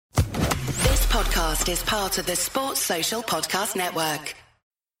podcast is part of the Sports Social Podcast Network.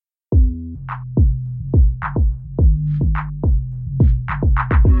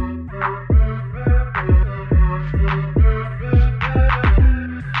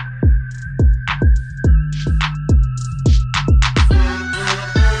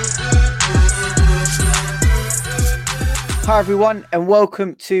 Hi everyone, and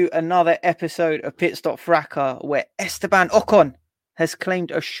welcome to another episode of Pitstop Fracas, where Esteban Ocon has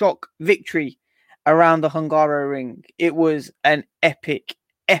claimed a shock victory around the Hungarian ring. It was an epic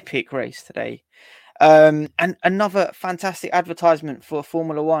race today. And another fantastic advertisement for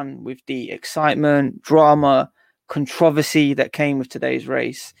Formula One with the excitement, drama, controversy that came with today's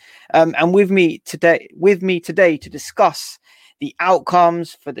race. And with me today to discuss the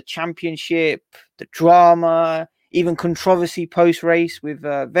outcomes for the championship, the drama, even controversy post-race with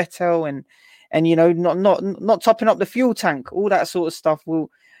Vettel and you know not topping up the fuel tank, all that sort of stuff.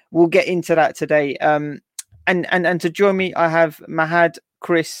 We'll get into that today. And to join me, I have Mahad,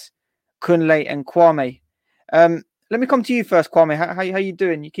 Chris, Kunle, and Kwame. Let me come to you first, Kwame. How you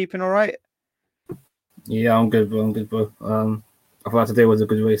doing? You keeping all right? Yeah, I'm good, bro. I thought today was a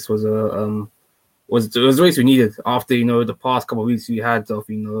good race. Was a race we needed after the past couple of weeks we had of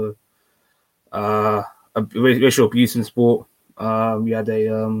a racial abuse in sport. We had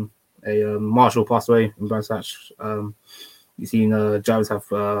a marshal pass away in Brands Hatch. You've seen drivers have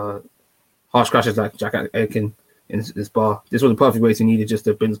harsh crashes like Jack Aitken in this bar. This was a perfect race we needed just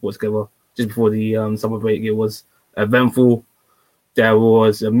to bring the sport together. Just before the summer break, it was eventful. There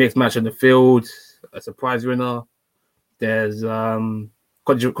was a mixed match in the field, a surprise winner. There's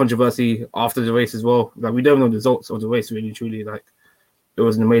controversy after the race as well. Like, we don't know the results of the race really truly. Like, it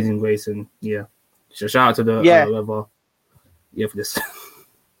was an amazing race, and yeah. So shout out to the whoever, for this.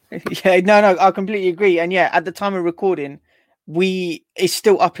 Yeah, no, I completely agree. And yeah, at the time of recording, it's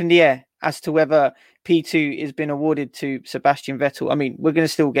still up in the air as to whether P2 has been awarded to Sebastian Vettel. I mean, we're going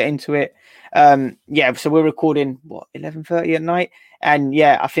to still get into it. So we're recording 11:30 at night, and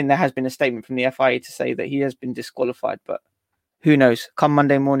yeah, I think there has been a statement from the FIA to say that he has been disqualified. But who knows? Come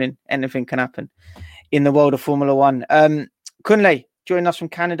Monday morning, anything can happen in the world of Formula One. Kunle, joining us from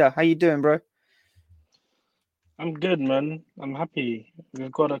Canada. How you doing, bro? I'm good, man. I'm happy.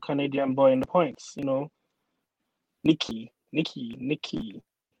 We've got a Canadian boy in the points, Nicky.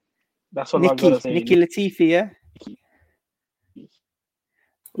 That's what I've got to say. Nicky Latifi, yeah?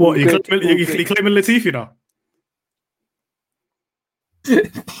 What, you claiming Latifi now?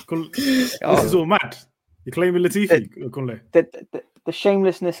 This is all mad. You're claiming Latifi, Kunle? The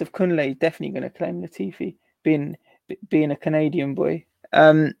shamelessness of Kunle is definitely going to claim Latifi, being a Canadian boy.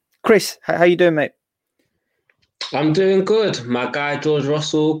 Chris, how you doing, mate? I'm doing good. My guy George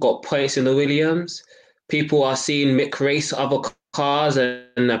Russell got points in the Williams. People are seeing Mick race other cars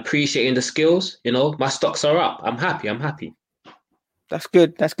and appreciating the skills. My stocks are up. I'm happy. That's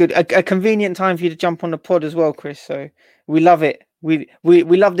good. A convenient time for you to jump on the pod as well, Chris. So we love it. We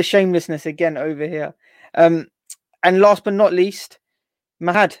love the shamelessness again over here. And last but not least,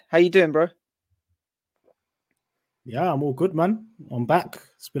 Mahad, how you doing, bro? Yeah, I'm all good, man. I'm back.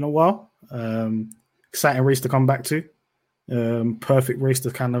 It's been a while. Exciting race to come back to. Perfect race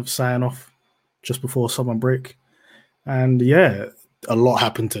to kind of sign off just before summer break. And yeah, a lot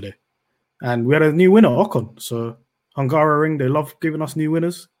happened today. And we had a new winner, Ocon. So Hungarian ring, they love giving us new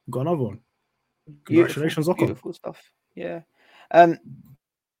winners. We've got another one. Congratulations, Ocon. Beautiful stuff. Yeah.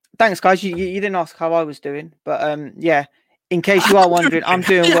 Thanks, guys. You didn't ask how I was doing, but yeah, in case you are wondering, I'm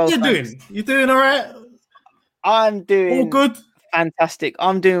doing well. You're doing all right? I'm doing all good. Fantastic.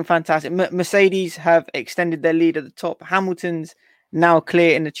 I'm doing fantastic. Mercedes have extended their lead at the top. Hamilton's now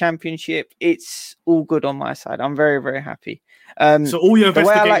clear in the championship. It's all good on my side. I'm very, very happy. So all your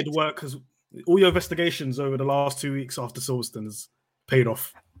investigations over the last 2 weeks after Silverstone has paid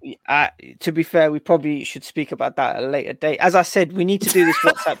off. To be fair, we probably should speak about that at a later date. As I said, we need to do this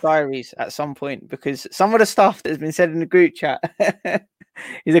WhatsApp diaries at some point, because some of the stuff that has been said in the group chat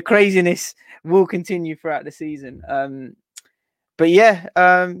is a craziness will continue throughout the season. But yeah,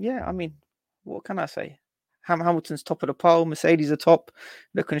 I mean, what can I say? Hamilton's top of the pole, Mercedes are top,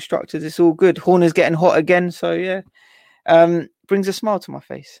 the constructors, it's all good. Horner's getting hot again, so yeah, brings a smile to my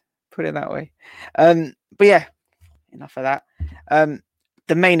face, put it that way. But yeah, enough of that.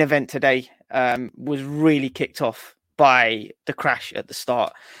 The main event today was really kicked off by the crash at the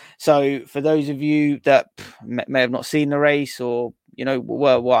start. So for those of you that may have not seen the race, or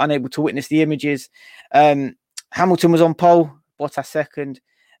were unable to witness the images, Hamilton was on pole, Bottas second,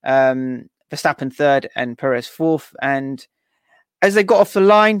 Verstappen third, and Perez fourth. And as they got off the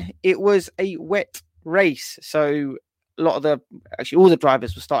line, it was a wet race. So all the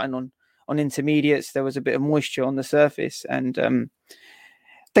drivers were starting on intermediates. There was a bit of moisture on the surface, and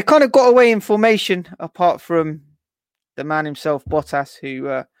they kind of got away in formation, apart from the man himself, Bottas,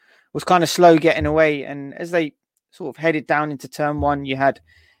 who was kind of slow getting away. And as they sort of headed down into turn one, you had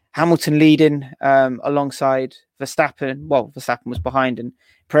Hamilton leading alongside Verstappen. Well, Verstappen was behind and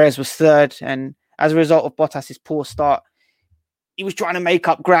Perez was third. And as a result of Bottas's poor start, he was trying to make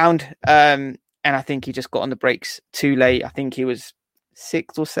up ground. And I think he just got on the brakes too late. I think he was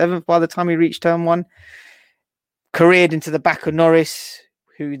 6th or 7th by the time he reached turn one. Careered into the back of Norris,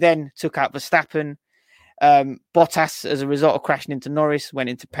 who then took out Verstappen. Bottas, as a result of crashing into Norris, went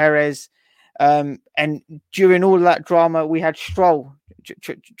into Perez. And during all of that drama, we had Stroll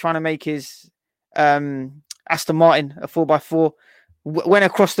trying to make his Aston Martin a 4x4. Went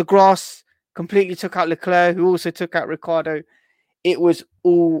across the grass, completely took out Leclerc, who also took out Ricciardo. It was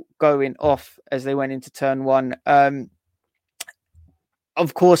all going off as they went into turn one.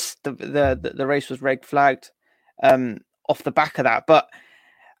 Of course, the race was red flagged off the back of that. But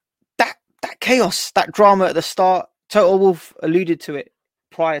that chaos, that drama at the start, Toto Wolff alluded to it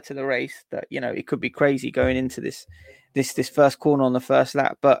prior to the race, that, you know, it could be crazy going into this first corner on the first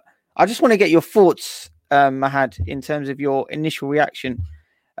lap. But I just want to get your thoughts, Mahad, in terms of your initial reaction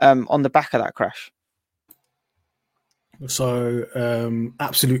on the back of that crash. So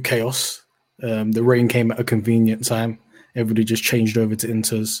absolute chaos. The rain came at a convenient time. Everybody just changed over to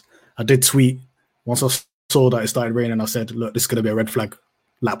Inters. I did tweet once I saw that it started raining. I said, look, this is going to be a red flag.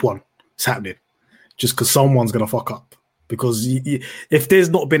 Lap one. It's happening. Just because someone's going to fuck up. Because if there's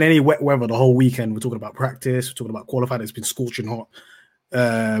not been any wet weather the whole weekend, we're talking about practice, we're talking about qualifying, it's been scorching hot.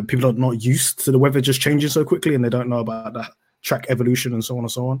 People are not used to the weather just changing so quickly, and they don't know about that track evolution and so on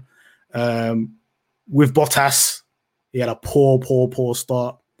and so on. With Bottas, he had a poor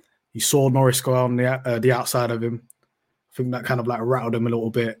start. You saw Norris go on the outside of him. I think that kind of like rattled him a little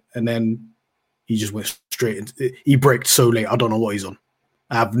bit, and then he just went straight into. He braked so late. I don't know what he's on.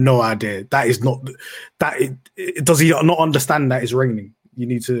 I have no idea. That is not that. Does he not understand that it's raining? You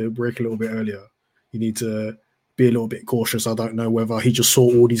need to brake a little bit earlier. You need to be a little bit cautious. I don't know whether he just saw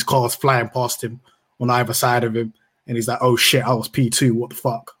all these cars flying past him on either side of him, and he's like, "Oh shit, I was P2. What the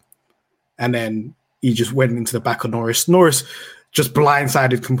fuck?" And then he just went into the back of Norris. Norris just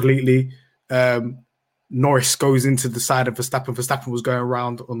blindsided completely. Norris goes into the side of Verstappen. Verstappen was going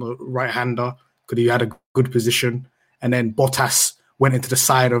around on the right-hander because he had a good position, and then Bottas went into the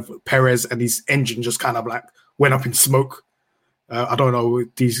side of Perez, and his engine just kind of like went up in smoke. I don't know.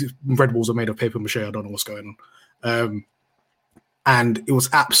 These Red Bulls are made of paper mache. I don't know what's going on. And it was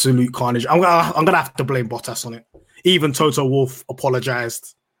absolute carnage. I'm gonna have to blame Bottas on it. Even Toto Wolff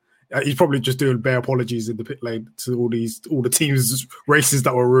apologized. He's probably just doing bare apologies in the pit lane to all the teams' races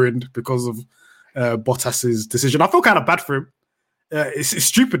that were ruined because of Bottas's decision. I feel kind of bad for him. It's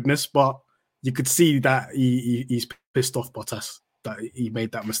stupidness, but you could see that he's pissed off Bottas, that he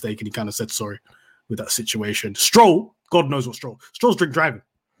made that mistake, and he kind of said sorry with that situation. Stroll, God knows what Stroll's drink driving.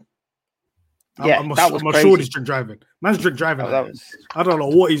 Yeah, I'm crazy. sure he's drink driving. Man's drink driving. I don't know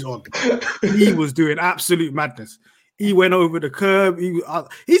what he's on. He was doing absolute madness. He went over the curb.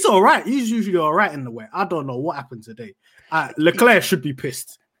 He's all right. He's usually all right in the wet. I don't know what happened today. Leclerc should be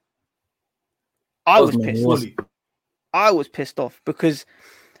pissed. I was pissed. I was pissed off because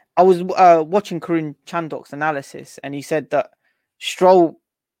I was watching Karun Chandok's analysis, and he said that Stroll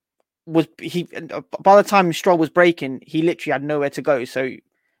was by the time Stroll was braking, he literally had nowhere to go. So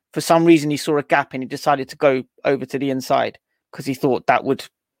for some reason, he saw a gap and he decided to go over to the inside because he thought that would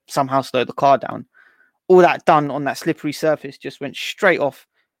somehow slow the car down. All that done on that slippery surface just went straight off,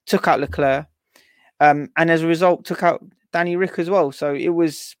 took out Leclerc, and as a result, took out Danny Rick as well. So it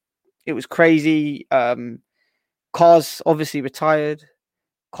was crazy. Cars obviously retired.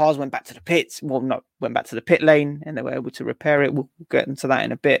 Cars went back to the pits. Well, not went back to the pit lane, and they were able to repair it. We'll get into that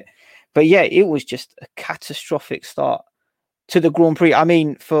in a bit. But yeah, it was just a catastrophic start to the Grand Prix. I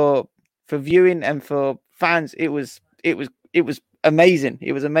mean, for viewing and for fans, it was amazing.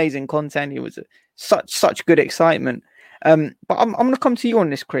 It was amazing content. It was such good excitement. But I'm going to come to you on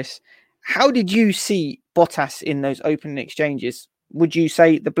this, Chris. How did you see Bottas in those opening exchanges? Would you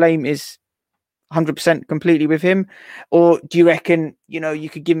say the blame is 100% completely with him, or do you reckon you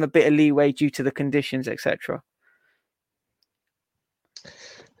could give him a bit of leeway due to the conditions, etc.?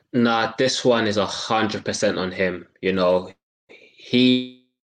 Nah, this one is 100% on him. He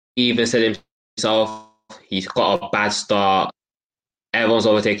even said himself he's got a bad start. Everyone's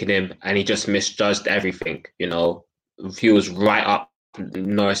overtaking him, and he just misjudged everything. He was right up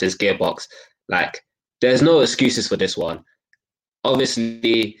Norris's gearbox. Like, there's no excuses for this one.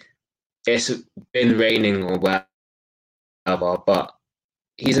 Obviously, it's been raining or whatever, but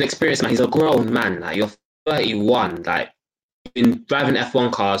he's an experienced man. He's a grown man. Like, you're 31. Like, you've been driving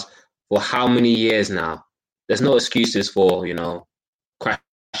F1 cars for how many years now? There's no excuses for,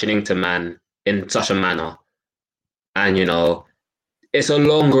 crashing into man in such a manner. And, it's a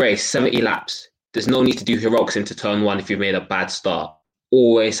long race, 70 laps. There's no need to do heroics into turn one if you made a bad start.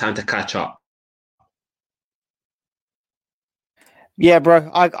 Always time to catch up. Yeah, bro,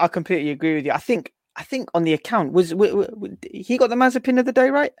 I completely agree with you. I think on the account he got the Mazepin of the day,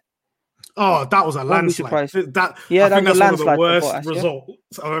 right? Oh, that was a landslide. I think that's one of the worst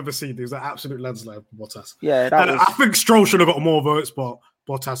results I've ever seen. It was an absolute landslide for Bottas. Yeah, I think Stroll should have got more votes, but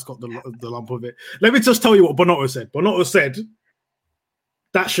Bottas got the lump of it. Let me just tell you what Bonotto said. Bonotto said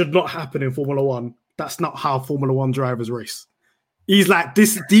that should not happen in Formula One. That's not how Formula One drivers race. He's like,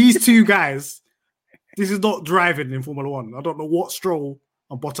 these two guys, this is not driving in Formula One. I don't know what Stroll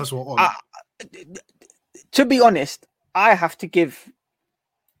and Bottas were on. To be honest, I have to give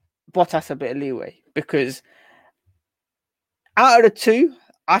Bottas a bit of leeway because out of the two,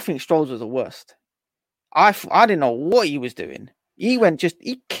 I think Stroll's was the worst. I didn't know what he was doing. He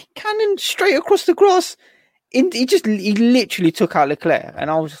cannoned straight across the grass. He literally took out Leclerc,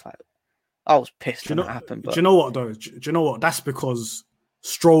 and I was just like, I was pissed when that happened. But... Do you know what though? Do you know what? That's because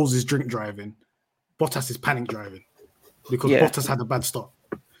Stroll's is drink driving, Bottas is panic driving because Bottas had a bad start.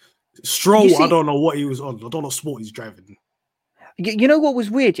 Stroll, I don't know what he was on. I don't know what sport he's driving. You know what was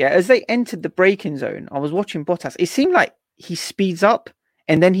weird? Yeah, as they entered the braking zone, I was watching Bottas. It seemed like he speeds up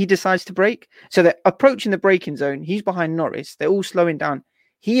and then he decides to brake. So they're approaching the braking zone. He's behind Norris. They're all slowing down.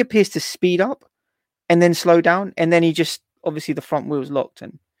 He appears to speed up and then slow down, and then he just obviously the front wheel's locked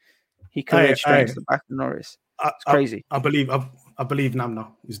and he comes straight into the back of Norris. It's crazy. I believe Nam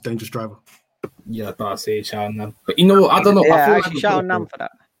now. He's a dangerous driver. Yeah, I say shout Nam. But you know what? I don't know. Yeah, actually, shout Nam for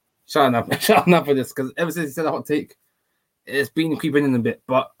that. Shout Nam for this because ever since he said a hot take, it's been creeping in a bit.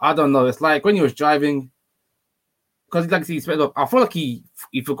 But I don't know. It's like when he was driving, because like he sped up. I feel like he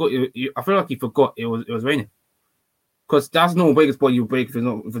forgot. I feel like he forgot it was raining. Because that's no break spot you break if it's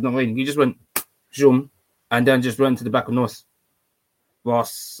not raining. He just went zoom and then just went to the back of Norris.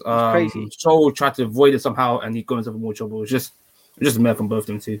 Ross, Stroll tried to avoid it somehow, and he got himself in more trouble. It was just a mess from both of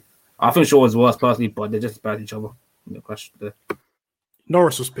them too. I think Stroll was worse personally, but they're just bad at each other. Crash there.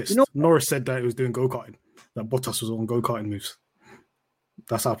 Norris was pissed. Norris said that he was doing go-karting, that Bottas was on go-karting moves.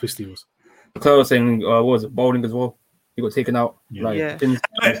 That's how pissed he was. Claire was saying, what was it, bowling as well? He got taken out. Yeah.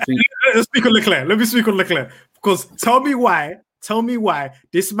 Let's speak on Leclerc. Let me speak on Leclerc. Because tell me why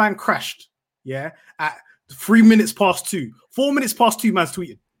this man crashed, at 3 minutes past 2. 4 minutes past 2, man's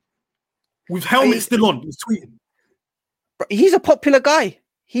tweeting. With helmet still on, he's tweeting. He's a popular guy.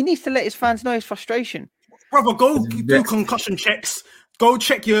 He needs to let his fans know his frustration. Brother, go do concussion checks. Go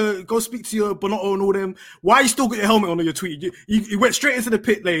speak to your Bonotto and all them. Why you still got your helmet on your tweet? You went straight into the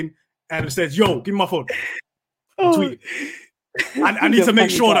pit lane and it says, yo, give me my phone. Tweet. I need to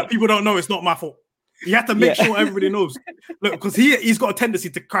make sure that people don't know it's not my fault. You have to make sure everybody knows. Look, because he's got a tendency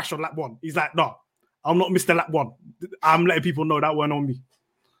to crash on lap 1. He's like, no, I'm not Mr. Lap 1. I'm letting people know that weren't on me.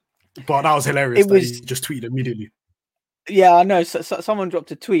 But that was hilarious. He just tweeted immediately. Yeah, I know. So someone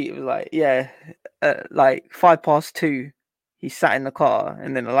dropped a tweet. It was like, like 5 past 2, he sat in the car,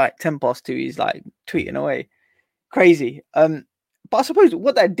 and then like 10 past 2, he's like tweeting away. Crazy. But I suppose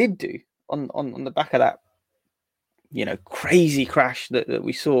what that did do on the back of that, crazy crash that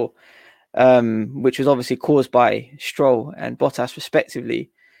we saw, which was obviously caused by Stroll and Bottas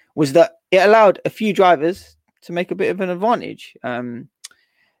respectively, was that it allowed a few drivers to make a bit of an advantage.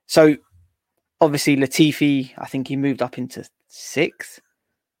 So obviously Latifi, I think he moved up into 6th.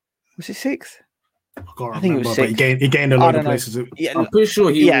 Was it 6th? I think it was 6th. He gained a lot of places. Yeah, I'm pretty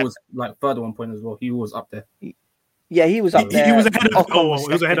sure he was like third at one point as well. He was up there. Yeah, he was up there. He was ahead of Ocon. He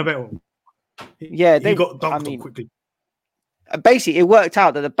was ahead of Vettel. Yeah, he got dumped on quickly. Basically, it worked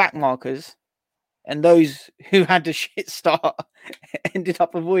out that the back markers and those who had the shit start ended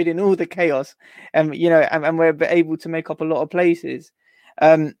up avoiding all the chaos, and were able to make up a lot of places.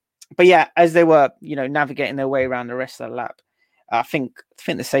 But yeah, as they were, navigating their way around the rest of the lap, I think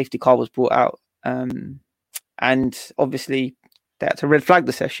the safety car was brought out, and obviously they had to red flag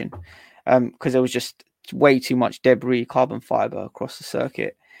the session because there was just way too much debris, carbon fiber across the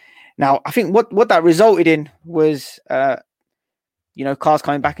circuit. Now, I think what that resulted in was, cars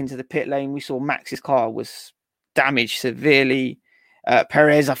coming back into the pit lane. We saw Max's car was damaged severely.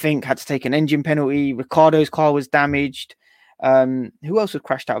 Perez, I think, had to take an engine penalty. Ricciardo's car was damaged. Who else had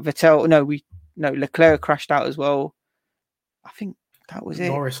crashed out? Vettel? No, Leclerc crashed out as well. I think that was it.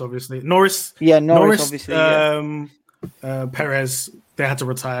 Norris, obviously. Norris, obviously. Perez, they had to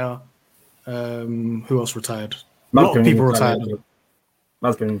retire. Who else retired? A lot of people retired.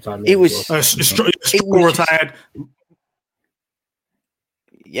 Mazepin retired. It was Stroll retired.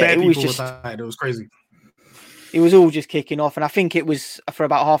 Yeah, it was just retired. It was crazy. It was all just kicking off, and I think it was for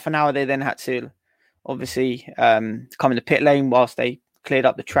about half an hour. They then had to obviously come in the pit lane whilst they cleared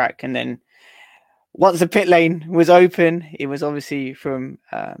up the track, and then once the pit lane was open, it was obviously from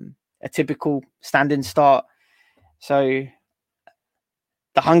a typical standing start. So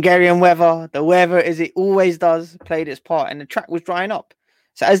the Hungarian weather, the weather as it always does, played its part, and the track was drying up.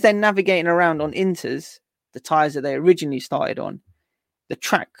 So as they're navigating around on Inters, the tyres that they originally started on, the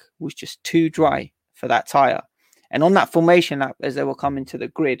track was just too dry for that tyre. And on that formation lap, as they were coming to the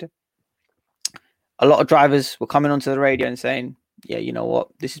grid, a lot of drivers were coming onto the radio and saying, yeah, you know what,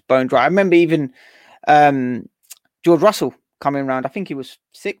 this is bone dry. I remember even George Russell coming around. I think he was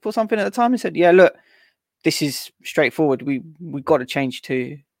sick or something at the time, and said, yeah, look, this is straightforward. We got to change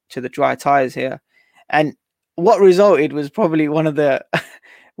to the dry tyres here. And what resulted was probably one of the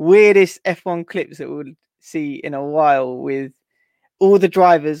weirdest F1 clips that we'll see in a while, with all the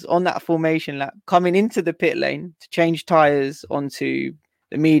drivers on that formation lap coming into the pit lane to change tyres onto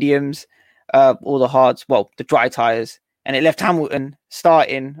the mediums, or the hards, well, the dry tyres. And it left Hamilton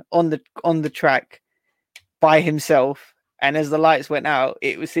starting on the track by himself. And as the lights went out,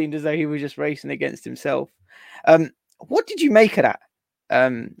 it was seemed as though he was just racing against himself. What did you make of that,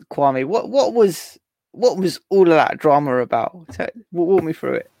 Kwame? What was all of that drama about? Walk me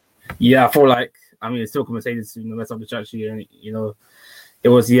through it. Yeah, I feel like, I mean, it's still Mercedes, you know, mess up the track here, and you know, it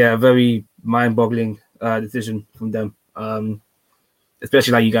was a very mind-boggling decision from them.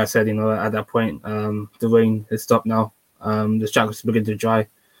 Especially like you guys said, you know, at that point, the rain has stopped now. The track was beginning to dry.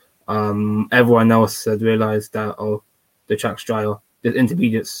 Everyone else had realized that the track's drier. The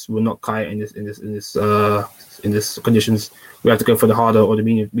intermediates will not cut in this conditions. We have to go for the harder or the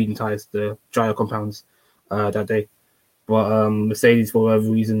medium tires, the drier compounds that day. But Mercedes, for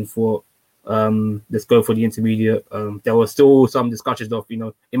whatever reason, thought let's go for the intermediate. There was still some discussions of, you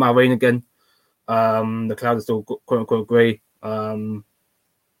know, it might rain again. The clouds are still quote unquote grey.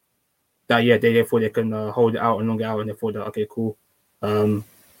 They thought they can hold it out and long it out, and they thought that okay, cool.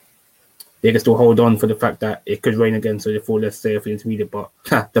 They can still hold on for the fact that it could rain again, so they thought let's stay for the intermediate. But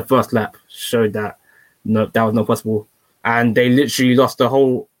the first lap showed that no, that was not possible, and they literally lost a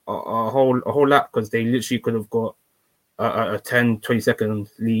whole lap because they literally could have got a 10-20 second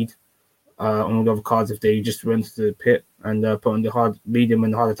lead on all the other cars if they just went to the pit and put on the medium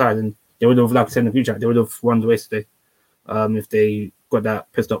and harder tires, and they would have, like I said in the future, they would have won the race today if they got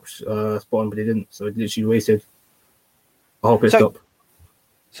that pit stop spot on, but they didn't. So it literally wasted a whole pit stop.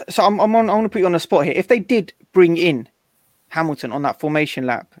 So I want to put you on the spot here. If they did bring in Hamilton on that formation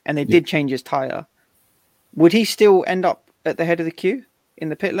lap and they did change his tyre, would he still end up at the head of the queue in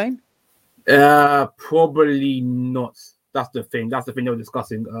the pit lane? Probably not. That's the thing they were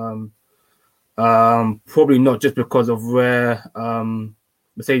discussing. Probably not, just because of where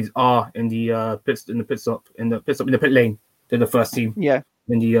Mercedes are in the pit lane. They're the first team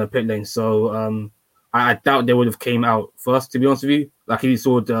in the pit lane. So I doubt they would have came out first, to be honest with you. Like, you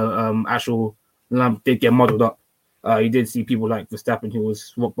saw the actual lamp did get muddled up. You did see people like Verstappen, who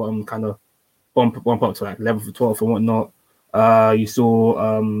was rock bottom, kind of bump up to like 11th or 12th and whatnot. You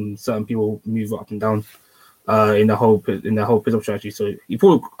saw certain people move up and down in the whole pit stop strategy. So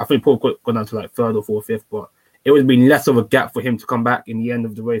I think Paul could go down to like 3rd or 4th, 5th, but it would have been less of a gap for him to come back in the end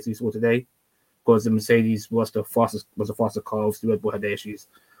of the race we saw today, because the Mercedes was the faster car. Obviously, Red Bull had their issues.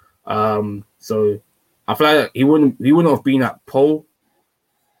 So I feel like he wouldn't have been at pole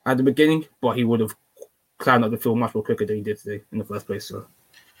at the beginning, but he would have climbed up the field much more quicker than he did today in the first place. So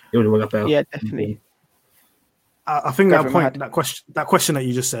it would have won up better. Yeah, definitely. I think that question that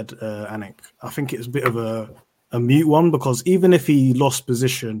you just said, Anik, I think it's a bit of a mute one, because even if he lost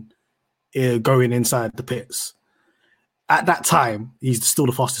position going inside the pits, at that time he's still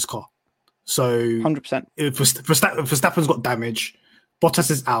the fastest car. So 100%. If Verstappen's got damage,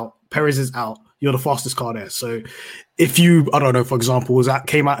 Bottas is out, Perez is out, you're the fastest car there. So if you, I don't know, for example,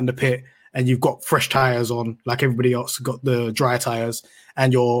 came out in the pit and you've got fresh tires on, like everybody else got the dry tires,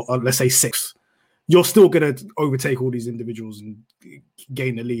 and you're let's say 6th, you're still going to overtake all these individuals and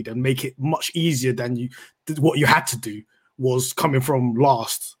gain the lead and make it much easier than what you had to do was coming from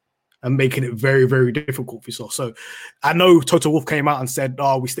last and making it very, very difficult for yourself. So I know Toto Wolff came out and said,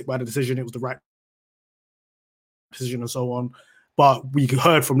 we stick by the decision. It was the right decision and so on. But we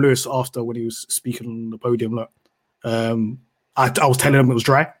heard from Lewis after, when he was speaking on the podium, look, I was telling him it was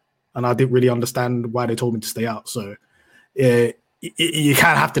dry, and I didn't really understand why they told me to stay out. So you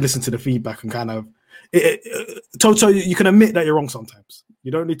kind of have to listen to the feedback and kind of, Toto, you can admit that you're wrong sometimes.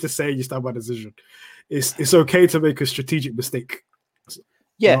 You don't need to say you stand by the decision. It's okay to make a strategic mistake.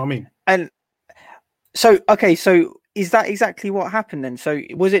 Yeah. You know what I mean? And so, okay, so is that exactly what happened then? So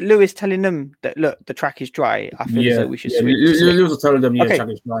was it Lewis telling them that, look, the track is dry, I feel as though we should switch to slick? Lewis was telling them, Okay. track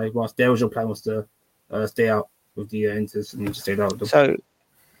is dry, whilst their original plan was to stay out with the Inters and just stay out with them. So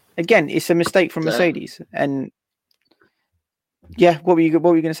again, it's a mistake from Mercedes. And yeah, what were you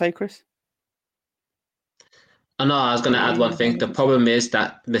going to say, Chris? No, I was going to add one thing. The problem is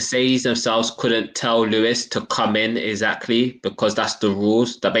that Mercedes themselves couldn't tell Lewis to come in exactly, because that's the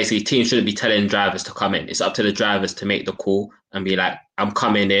rules. That basically teams shouldn't be telling drivers to come in. It's up to the drivers to make the call and be like, I'm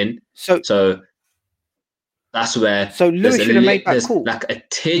coming in. So that's where Lewis should have made that call. Like a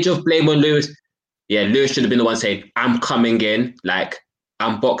tinge of blame on Lewis. Yeah, Lewis should have been the one saying, I'm coming in, like,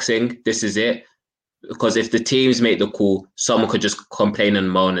 I'm boxing, this is it. Because if the teams make the call, someone could just complain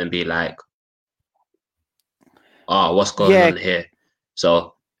and moan and be like, oh, what's going on here?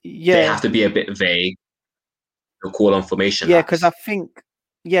 So they have to be a bit vague to call on formation. Yeah, because I think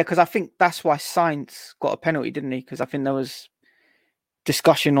that's why Sainz got a penalty, didn't he? Because I think there was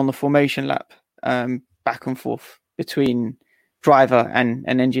discussion on the formation lap, back and forth between driver and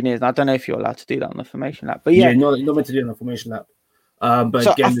engineers. And I don't know if you're allowed to do that on the formation lap, but you're not meant to do it on the formation lap. But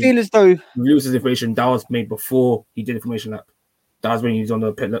so again, I feel as though Lewis's information that was made before he did the formation lap. That was when he was on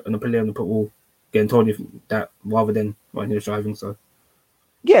the pit on the pit wall, getting told that rather than when he was driving. So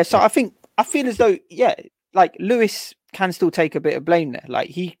I feel as though like Lewis can still take a bit of blame there. Like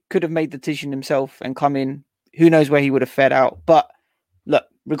he could have made the decision himself and come in. Who knows where he would have fed out? But look,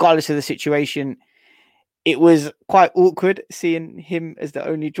 regardless of the situation, it was quite awkward seeing him as the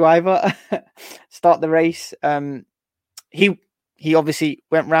only driver start the race. He obviously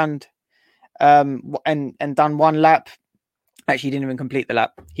went round and done one lap. Actually, he didn't even complete the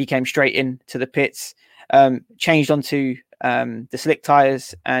lap. He came straight in to the pits, changed onto the slick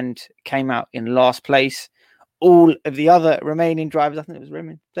tyres and came out in last place. All of the other remaining drivers, I think it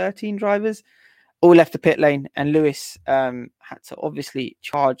was 13 drivers, all left the pit lane, and Lewis had to obviously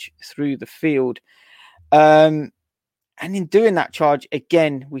charge through the field. And in doing that charge,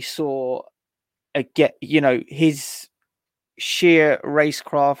 again, we saw his sheer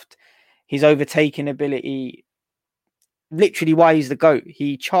racecraft, his overtaking ability, literally why he's the GOAT.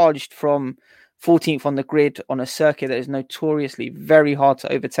 He charged from 14th on the grid on a circuit that is notoriously very hard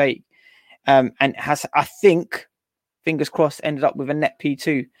to overtake, and has, I think, fingers crossed, ended up with a net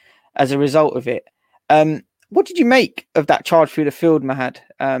P2 as a result of it. What did you make of that charge through the field, Mahad,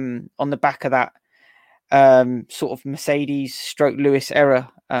 on the back of that sort of Mercedes stroke Lewis error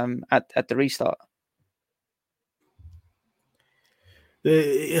at the restart?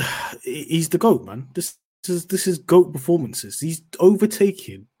 He's the GOAT, man. This is GOAT performances. He's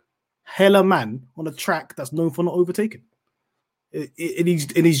overtaking hella man on a track that's known for not overtaking. And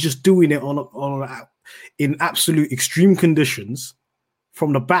he's just doing it in absolute extreme conditions,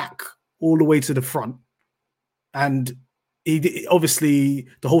 from the back all the way to the front. And obviously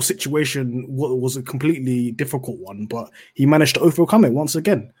the whole situation was a completely difficult one, but he managed to overcome it once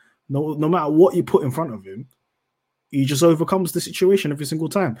again. No matter what you put in front of him, he just overcomes the situation every single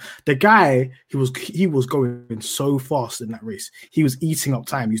time. The guy, he was going so fast in that race. He was eating up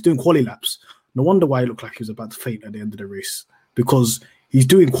time. He's doing quali laps. No wonder why he looked like he was about to faint at the end of the race, because he's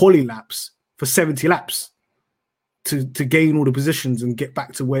doing quali laps for 70 laps to gain all the positions and get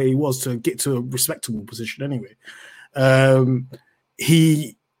back to where he was, to get to a respectable position anyway.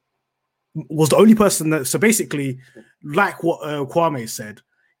 He was the only person that, so basically, like what Kwame said,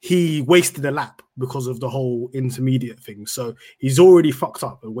 he wasted a lap because of the whole intermediate thing. So he's already fucked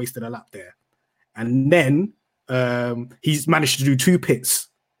up and wasted a lap there. And then he's managed to do 2 pits.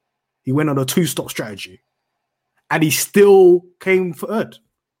 He went on a 2-stop strategy. And he still came third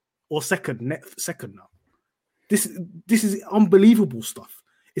or second now. This is unbelievable stuff.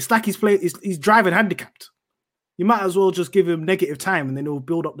 It's like he's driving handicapped. You might as well just give him negative time and then he'll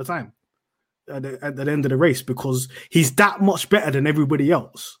build up the time at the end of the race, because he's that much better than everybody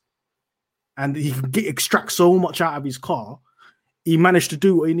else. And he can extract so much out of his car. He managed to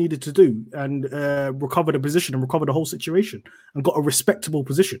do what he needed to do and recover the position and recover the whole situation and got a respectable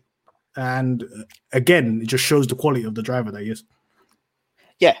position. And again, it just shows the quality of the driver that he is.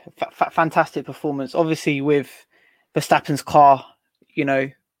 Yeah, fantastic performance. Obviously, with Verstappen's car,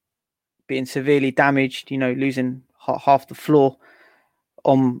 being severely damaged, losing half the floor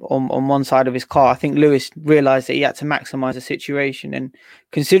on one side of his car, I think Lewis realised that he had to maximise the situation. And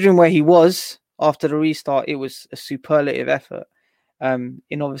considering where he was after the restart, it was a superlative effort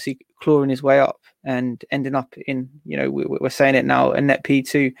in obviously clawing his way up and ending up in, we're saying it now, a net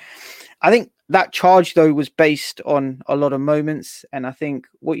P2. I think that charge, though, was based on a lot of moments. And I think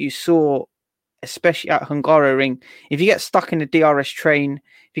what you saw especially at Hungaroring, if you get stuck in the DRS train,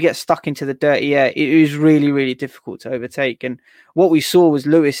 if you get stuck into the dirty air, it is really, really difficult to overtake. And what we saw was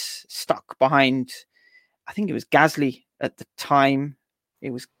Lewis stuck behind, I think it was Gasly at the time.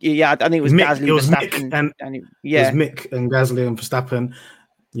 It was, I think it was Mick, Gasly, it was Verstappen, Mick and it was Mick and Gasly and Verstappen.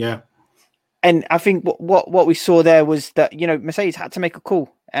 Yeah. And I think what we saw there was that, Mercedes had to make a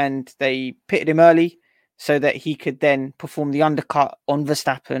call, and they pitted him early so that he could then perform the undercut on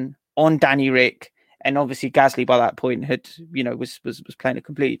Verstappen, on Danny Rick. And obviously Gasly by that point had, was playing a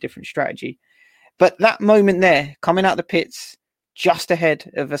completely different strategy. But that moment there, coming out the pits just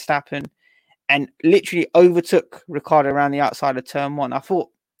ahead of Verstappen and literally overtook Ricciardo around the outside of turn one, I thought,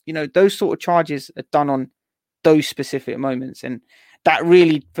 those sort of charges are done on those specific moments. And that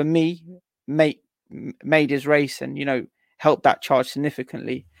really, for me, made his race and, helped that charge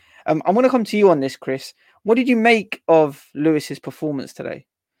significantly. I want to come to you on this, Chris. What did you make of Lewis's performance today?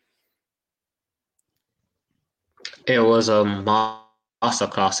 It was a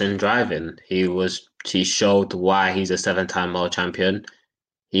masterclass in driving. He showed why he's a 7-time world champion.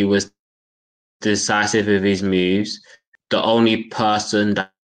 He was decisive with his moves. The only person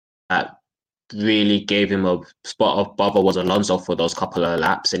that really gave him a spot of bother was Alonso for those couple of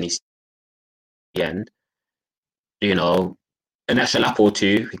laps, and he's the end. An extra lap or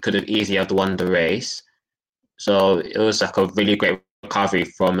two, he could have easily have won the race. So it was like a really great recovery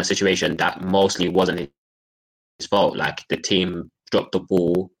from a situation that mostly wasn't his fault. Like the team dropped the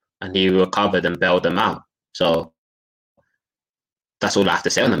ball and he recovered and bailed them out. So that's all I have to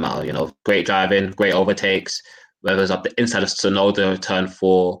say on the matter. Great driving, great overtakes, whether it was up the inside of Tsunoda turn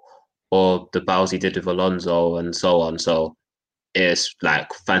 4 or the battles he did with Alonso and so on. So it's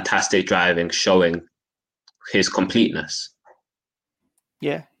like fantastic driving, showing his completeness.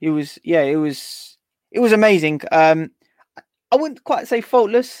 Yeah, it was amazing. I wouldn't quite say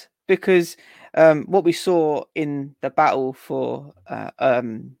faultless, because what we saw in the battle for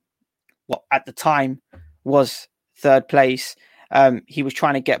what at the time was third place, he was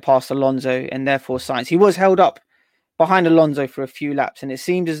trying to get past Alonso, and therefore Sainz. He was held up behind Alonso for a few laps, and it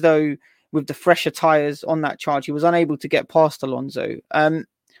seemed as though with the fresher tyres on that charge, he was unable to get past Alonso. I'm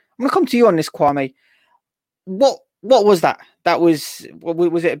going to come to you on this, Kwame. What was that? Was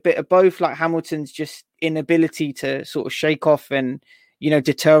it a bit of both, like Hamilton's just inability to sort of shake off and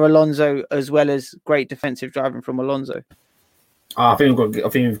deter Alonso, as well as great defensive driving from Alonso? I think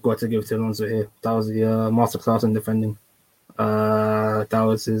we've got to give it to Alonso here. That was the masterclass in defending. That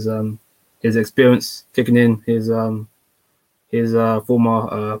was his experience kicking in, his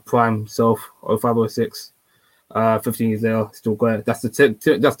former prime self, 0506, 15 years there, still going. That's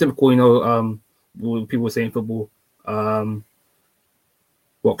that's typical, what people say in football.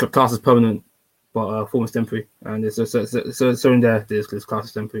 What class is permanent, but form is temporary, and it's so in there. This class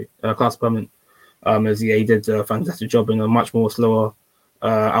is temporary, class permanent. As he did a fantastic job in a much more slower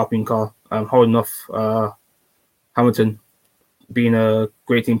Alpine car, holding off Hamilton, being a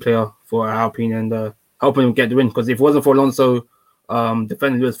great team player for Alpine and helping him get the win. Because if it wasn't for Alonso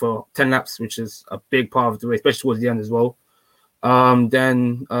defending Lewis for 10 laps, which is a big part of the race, especially towards the end as well,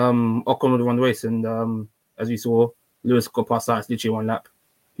 then Ocon would have won the race. And as we saw, Lewis got past that. It's literally one lap.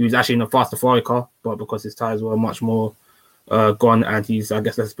 He was actually in a faster Ferrari car, but because his tyres were much more gone and he's, I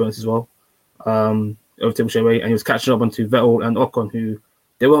guess, less experienced as well, overtaken straight away, and he was catching up onto Vettel and Ocon, who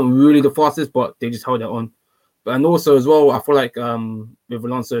they weren't really the fastest, but they just held it on. And also as well, I feel like with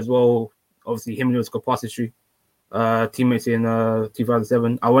Alonso as well, obviously him and Lewis got past history, teammates in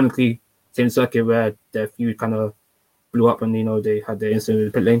 2007. Ironically, same circuit where their feud kind of blew up and they had their incident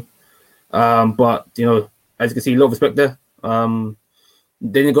with the pit lane. But as you can see, a lot of respect there.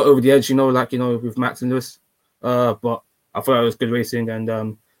 They didn't go over the edge, with Max and Lewis. But I thought it was good racing.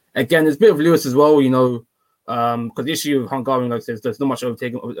 And again, there's a bit of Lewis as well, because the issue of Hungarian, like I said, there's not much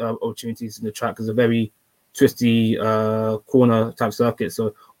overtaking opportunities in the track. It's a very twisty corner type circuit.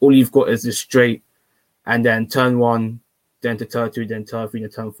 So all you've got is this straight, and then turn 1, then to turn 2, then turn 3, then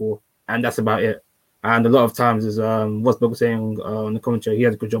turn 4. And that's about it. And a lot of times, as Rosberg was saying on the commentary, he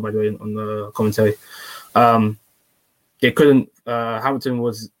had a good job, by the way, on the commentary. They couldn't, Hamilton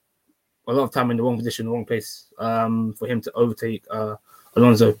was a lot of time in the wrong position, the wrong place for him to overtake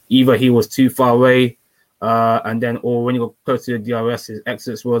Alonso. Either he was too far away, and then, or when he got close to the DRS, his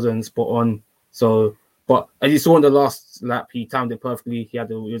exits wasn't spot on. So, but as you saw in the last lap, he timed it perfectly. He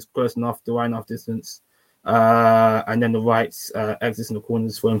was close enough, the right enough distance, and then the right exits in the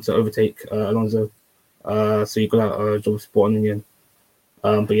corners for him to overtake Alonso. So he got a job spot on in the end.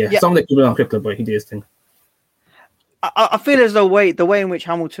 But yeah, some of the people are quicker, but he did his thing. I feel as though the way in which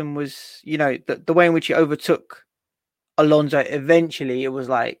Hamilton was, the way in which he overtook Alonso, eventually it was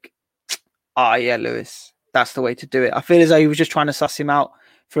like, yeah, Lewis, that's the way to do it. I feel as though he was just trying to suss him out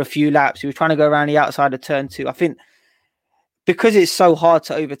for a few laps. He was trying to go around the outside of turn 2. I think because it's so hard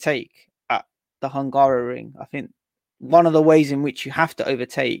to overtake at the Hungaroring, I think one of the ways in which you have to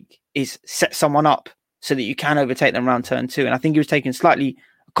overtake is set someone up so that you can overtake them around turn 2. And I think he was taking slightly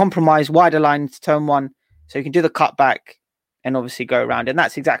compromised wider line to turn 1, so you can do the cutback and obviously go around. And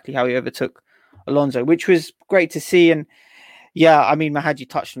that's exactly how he overtook Alonso, which was great to see. And yeah, I mean, Mahad, you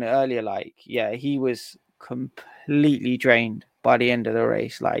touched on it earlier. Like, yeah, he was completely drained by the end of the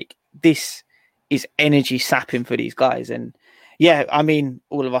race. Like, this is energy sapping for these guys. And yeah, I mean,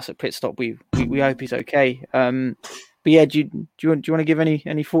 all of us at Pitstop, we hope he's okay. But yeah, do you want to give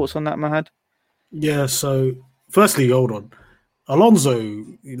any thoughts on that, Mahad? Yeah. So, firstly, hold on. Alonso,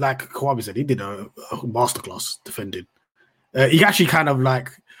 like Kwame said, he did a masterclass defending. He actually kind of like,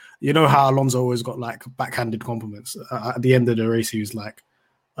 you know how Alonso always got like backhanded compliments. At the end of the race, he was like,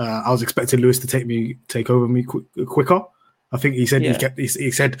 I was expecting Lewis to take over me quicker. I think he said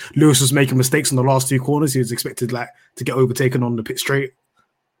he said Lewis was making mistakes in the last 2 corners. He was expected like to get overtaken on the pit straight,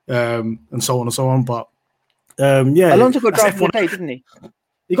 and so on and so on. But yeah, Alonso got driver of the day, didn't he?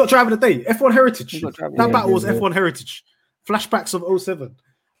 He got driver of the day. F1 Heritage. That battle was F1 Heritage. Flashbacks of 07.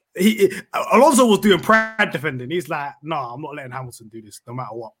 Alonso was doing pride defending. He's like, I'm not letting Hamilton do this, no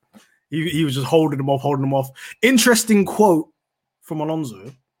matter what. He was just holding them off. Interesting quote from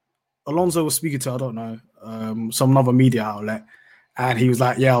Alonso. Alonso was speaking to, I don't know, some other media outlet, and he was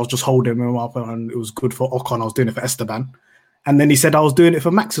like, I was just holding him up, and it was good for Ocon. I was doing it for Esteban. And then he said I was doing it for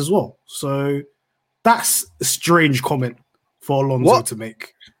Max as well. So that's a strange comment for Alonso to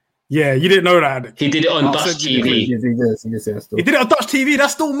make. Yeah, you didn't know that. He did it on Dutch TV. He did it on Dutch TV.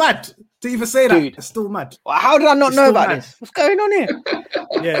 That's still mad to even say that. Dude, it's still mad. How did I not know about this? What's going on here?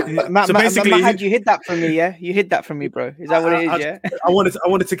 Yeah. So basically, you hid that from me. Yeah, you hid that from me, bro. Is that what it is? Yeah. I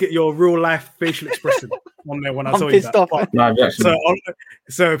wanted to get your real life facial expression on there when I saw you.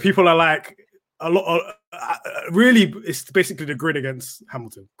 So people are like a lot. Really, it's basically the grid against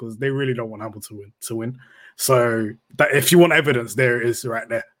Hamilton because they really don't want Hamilton to win. So that if you want evidence, there it is right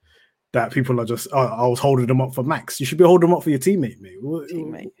there. That people are just, I was holding them up for Max. You should be holding them up for your teammate,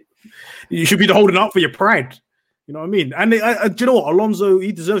 mate. You should be holding up for your pride. You know what I mean? And do you know what? Alonso,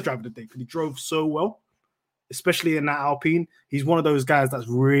 he deserves driver of the day because he drove so well, especially in that Alpine. He's one of those guys that's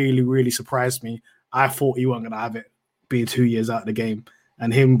really, really surprised me. I thought he wasn't going to have it being 2 years out of the game.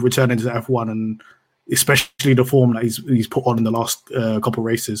 And him returning to F1 and especially the form that he's put on in the last couple of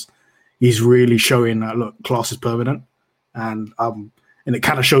races, he's really showing that, look, class is permanent. And it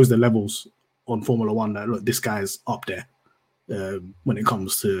kind of shows the levels on Formula One that, look, this guy's up there when it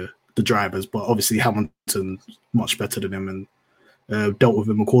comes to the drivers. But obviously Hamilton's much better than him and dealt with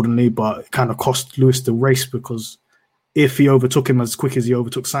him accordingly. But it kind of cost Lewis the race because if he overtook him as quick as he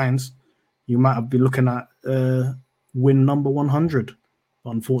overtook Sainz, you might have been looking at win number 100.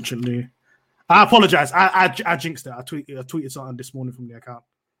 Unfortunately, I apologize. I jinxed it. I tweeted something this morning from the account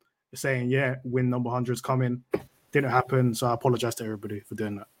saying, win number 100's coming. Didn't happen, so I apologize to everybody for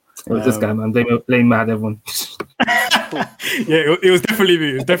doing that. This guy, man, blame mad everyone. It was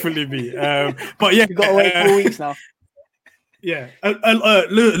definitely me. But yeah, you got away 4 weeks now. Yeah,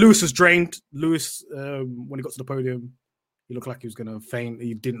 Lewis was drained. Lewis, when he got to the podium, he looked like he was going to faint.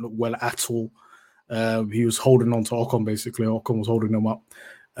 He didn't look well at all. He was holding on to Ocon, basically. Ocon was holding him up.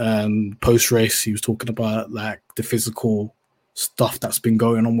 Post race, he was talking about like the physical stuff that's been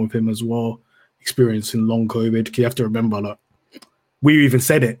going on with him as well. Experiencing long COVID. You have to remember that we even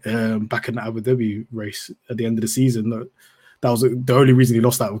said it back in the Abu Dhabi race at the end of the season that was the only reason he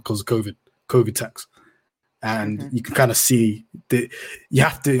lost that because of COVID tax. And you can kind of see that you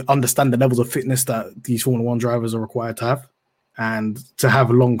have to understand the levels of fitness that these Formula One drivers are required to have, and to have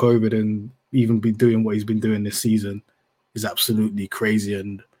a long COVID and even be doing what he's been doing this season is absolutely crazy.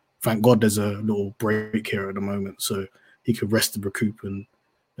 And thank God there's a little break here at the moment, so he could rest and recoup and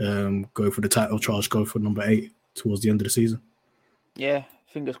go for the title charge, go for number 8 towards the end of the season. Yeah,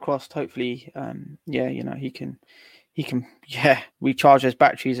 fingers crossed. Hopefully, he can recharge those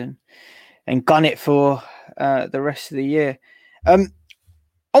batteries and gun it for the rest of the year. I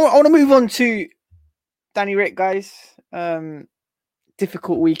want to move on to Danny Rick, guys.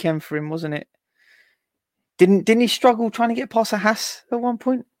 Difficult weekend for him, wasn't it? Didn't he struggle trying to get past a Haas at one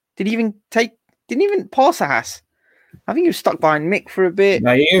point? Didn't even pass a Haas. I think he was stuck behind Mick for a bit.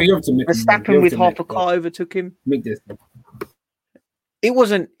 No, Verstappen with half a car overtook him. Mick this. It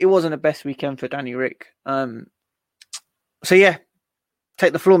wasn't a best weekend for Danny Rick. So yeah,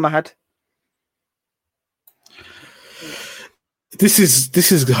 take the floor, Mahad. This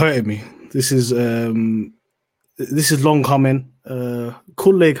is hurting me. This is this is long coming.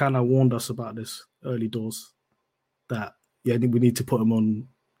 Kulle kind of warned us about this early doors that I think we need to put him on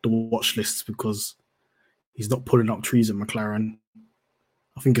the watch lists because he's not pulling up trees at McLaren.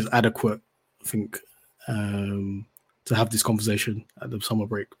 I think it's adequate. I think to have this conversation at the summer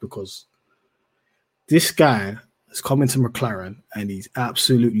break because this guy has come into McLaren and he's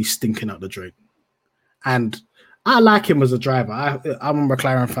absolutely stinking out the drain. And I like him as a driver. I'm a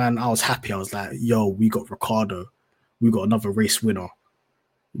McLaren fan. I was happy. I was like, yo, we got Ricciardo. We got another race winner.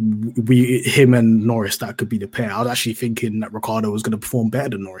 Him and Norris, that could be the pair. I was actually thinking that Ricciardo was going to perform better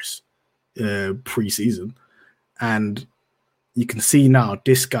than Norris pre-season. And you can see now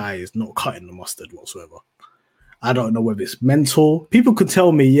this guy is not cutting the mustard whatsoever. I don't know whether it's mental. People could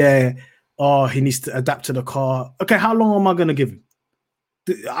tell me, he needs to adapt to the car. Okay, how long am I going to give him?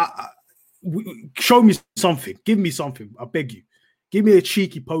 Show me something. Give me something. I beg you. Give me a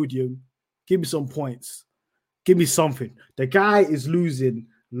cheeky podium. Give me some points. Give me something. The guy is losing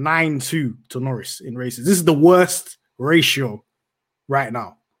 9-2 to Norris in races. This is the worst ratio right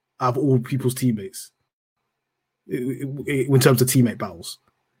now of all people's teammates in terms of teammate battles.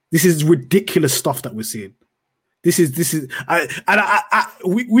 This is ridiculous stuff that we're seeing. We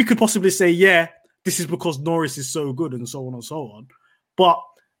could possibly say, this is because Norris is so good and so on and so on. But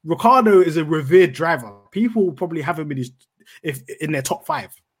Ricciardo is a revered driver. People will probably have him in their top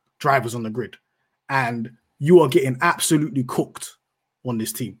 5 drivers on the grid. And you are getting absolutely cooked on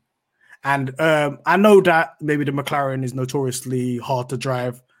this team. And I know that maybe the McLaren is notoriously hard to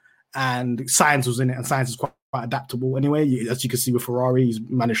drive and Sainz was in it and Sainz is quite adaptable anyway. As you can see with Ferrari, he's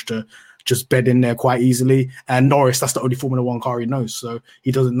managed to just bed in there quite easily. And Norris, that's the only Formula 1 car he knows. So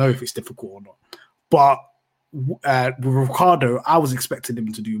he doesn't know if it's difficult or not. But with Ricciardo, I was expecting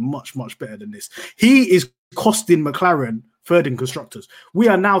him to do much, much better than this. He is costing McLaren third in constructors. We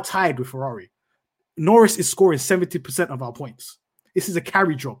are now tied with Ferrari. Norris is scoring 70% of our points. This is a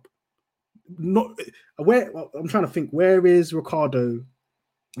carry job. I'm trying to think, where is Ricciardo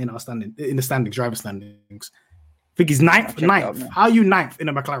in our driver standings? I think he's ninth. How are you ninth in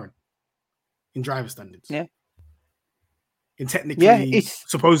a McLaren in driver standings? Yeah. In technically,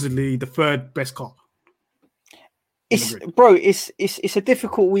 supposedly the third best car. It's a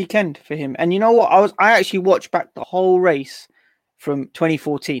difficult weekend for him. And you know what? I actually watched back the whole race from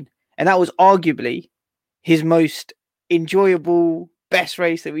 2014, and that was arguably his most enjoyable, best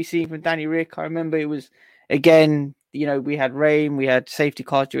race that we've seen from Danny Rick. I remember it was, again, we had rain, we had safety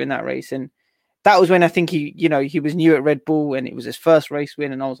cars during that race, and that was when I think he was new at Red Bull, and it was his first race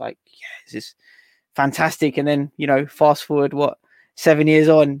win, and I was like, this is fantastic. And then, fast forward 7 years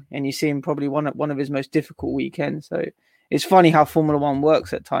on, and you see him probably one of his most difficult weekends. So it's funny how Formula One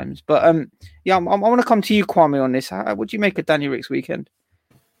works at times. But I want to come to you, Kwame, on this. What do you make of Danny Rick's weekend?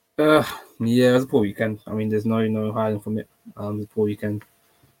 It was a poor weekend. I mean, there's no hiding from it. It was a poor weekend.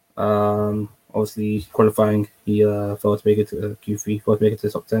 Obviously, qualifying, he failed to make it to Q3, failed to make it to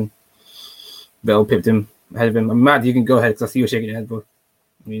the top 10. Vettel pipped him ahead of him. I'm mad. You can go ahead because I see you're shaking your head, bro.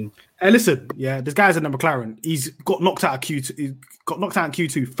 I mean, hey, listen, this guy's in the McLaren. He's got knocked out of Q2. He got knocked out in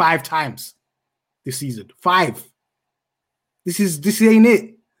Q2 5 times this season. 5. This ain't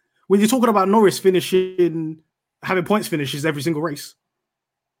it. When you're talking about Norris having points finishes every single race,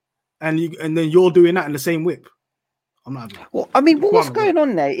 and then you're doing that in the same whip. I'm not. Well, I mean, what's going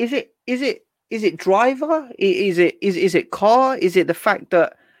on there? Is it driver? Is it car? Is it the fact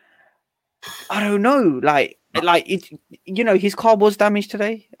that I don't know? Like his car was damaged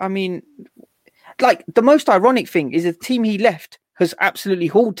today. I mean, like the most ironic thing is the team he left has absolutely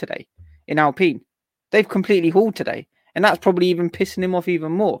hauled today in Alpine. They've completely hauled today, and that's probably even pissing him off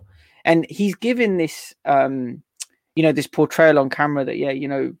even more. And he's given this, this portrayal on camera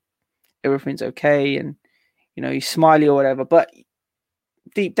that everything's okay, and he's smiley or whatever. But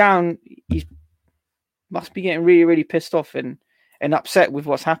deep down, he must be getting really, really pissed off and upset with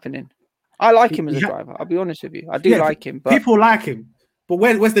what's happening. I like him as a driver. I'll be honest with you. I do like him. But people like him. But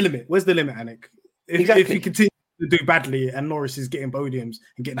where's the limit? Where's the limit, Anik? Exactly. If you continue to do badly and Norris is getting podiums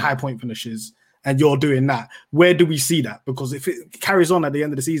and getting high point finishes and you're doing that, where do we see that? Because if it carries on at the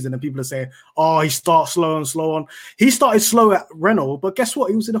end of the season and people are saying, he starts slow on. He started slow at Renault, but guess what?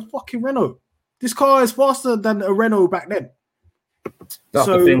 He was in a fucking Renault. This car is faster than a Renault back then. That's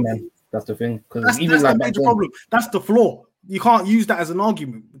the thing, man. That's the thing. That's the major problem. That's the flaw. You can't use that as an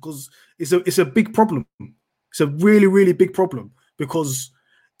argument because it's a big problem. It's a really, really big problem because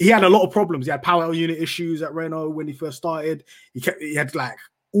he had a lot of problems. He had power unit issues at Renault when he first started. He had like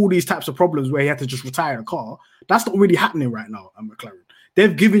all these types of problems where he had to just retire a car. That's not really happening right now at McLaren.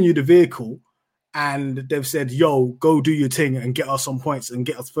 They've given you the vehicle and they've said, yo, go do your thing and get us some points and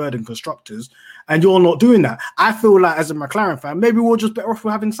get us third in constructors, and you're not doing that. I feel like as a McLaren fan, maybe we're just better off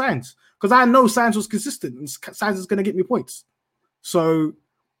with having Sainz, because I know Sainz was consistent and Sainz is going to get me points. So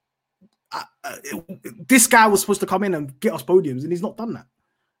this guy was supposed to come in and get us podiums, and he's not done that.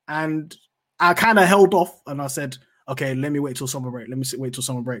 And I kind of held off, and I said, okay, let me wait till summer break. Let me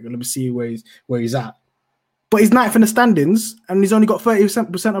see where he's at. But he's ninth in the standings, and he's only got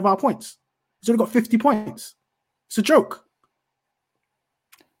 30% of our points. He's only got 50 points. It's a joke.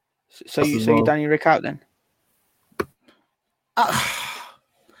 So you Danny Rick out then?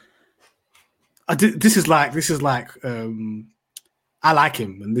 This is like I like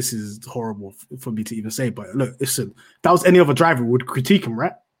him, and this is horrible for me to even say. But look, listen, if that was any other driver, we would critique him,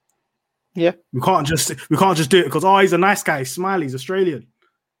 right? Yeah. We can't just do it because he's a nice guy, he's smiley, he's Australian.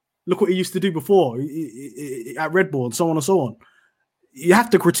 Look what he used to do before at Red Bull and so on and so on. You have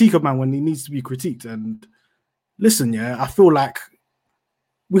to critique a man when he needs to be critiqued. And listen, I feel like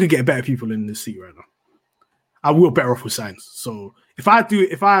we could get better people in this seat right now. I will better off with Sainz. So if I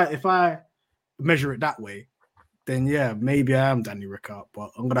measure it that way, then maybe I am Danny Ricciardo.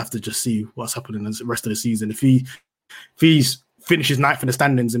 But I'm gonna have to just see what's happening in the rest of the season. If he's finishes ninth in the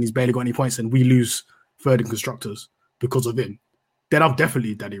standings and he's barely got any points, and we lose third in constructors because of him, then I'm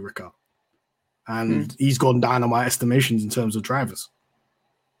definitely Danny Ricciardo. And he's gone down on my estimations in terms of drivers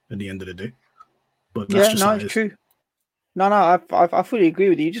at the end of the day. But that's it's true. No, I fully agree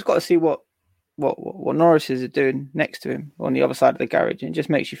with you. You just got to see what Norris is doing next to him on the other side of the garage, and it just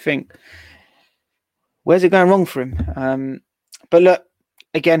makes you think, where's it going wrong for him? But look,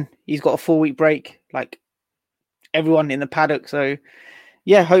 again, he's got a 4-week break, like everyone in the paddock. So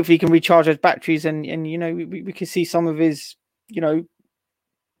hopefully he can recharge his batteries, and we can see some of his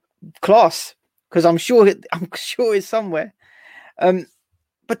class, because I'm sure it's somewhere.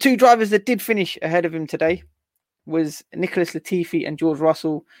 But two drivers that did finish ahead of him today was Nicholas Latifi and George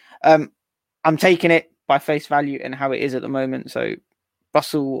Russell. I'm taking it by face value and how it is at the moment. So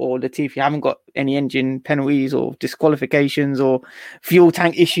Russell or Latifi haven't got any engine penalties or disqualifications or fuel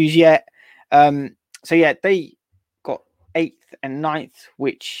tank issues yet. They got 8th and 9th,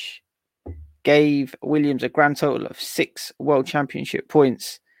 which gave Williams a grand total of 6 World Championship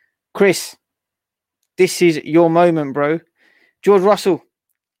points. Chris, this is your moment, bro. George Russell,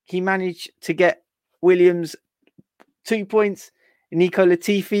 he managed to get Williams 2 points. Nico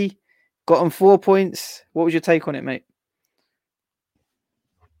Latifi got him 4 points. What was your take on it, mate?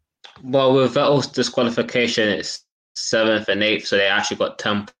 Well, with Vettel's disqualification, it's 7th and 8th, so they actually got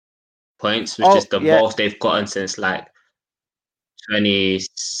 10 points, which is the most they've gotten since like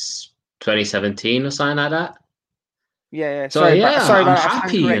 2017 or something like that. Yeah. So I'm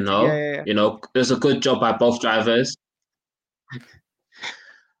happy, Yeah. It was a good job by both drivers.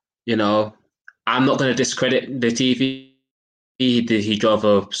 I'm not going to discredit the TV. He drove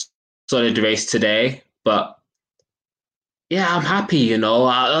a solid race today, but I'm happy. A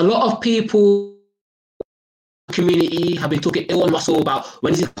lot of people, community, have been talking ill on Russell about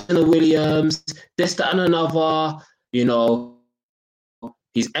when he's in the Williams, this, that, and another.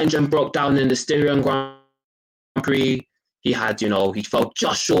 His engine broke down in the Styrian Grand Prix. He had, he fell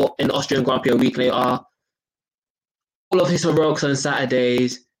just short in the Austrian Grand Prix a week later. All of his heroics on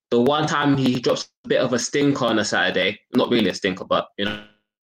Saturdays. The one time he drops a bit of a stinker on a Saturday, not really a stinker, but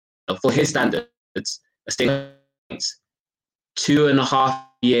for his standards, a stinker. 2.5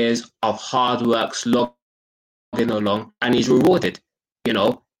 years of hard work slogging along, and he's rewarded. He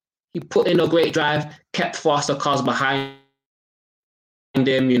put in a great drive, kept faster cars behind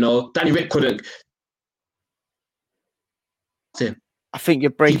him. Danny Rick couldn't. I think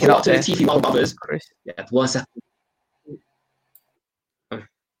you're breaking up there, Chris. Yeah, 1 second.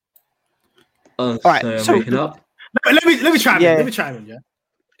 All right, so waking up. Let me try. Let me try. Yeah.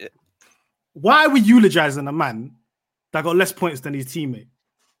 Why are we eulogizing a man that got less points than his teammate,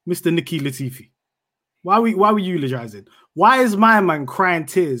 Mr. Nicky Latifi? Why are we eulogizing? Why is my man crying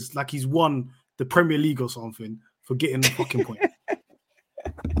tears like he's won the Premier League or something for getting the fucking point?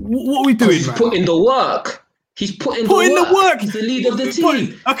 What are we doing? He's put in the work. He's put in the work. He's the leader of the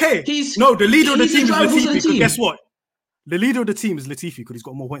team. Okay. The leader of the team is Latifi. Because guess what? The leader of the team is Latifi because he's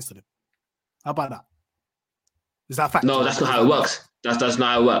got more points than him. How about that? Is that a fact? No, that's not how it works. That's not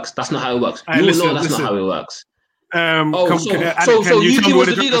how it works. That's not how it works. Not how it works. So Yuki was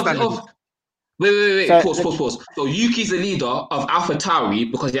the leader of... Wait. Pause. So Yuki's the leader of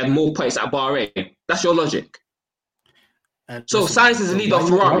AlphaTauri because he had more points at Bahrain. That's your logic. So Sainz is the leader of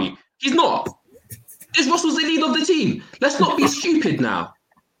Ferrari. He's not. This Russell's the leader of the team. Let's not be stupid now.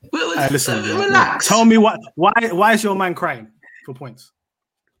 Listen, relax. Tell me why is your man crying for points?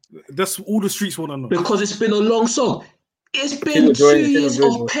 That's all the streets want to know. Because it's been a long song. It's been 2 years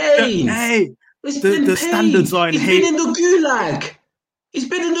of pain. Hey, it's been the pain. standards are in He's been in the gulag. He's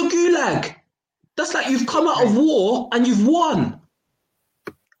been in the gulag. That's like you've come out of war and you've won.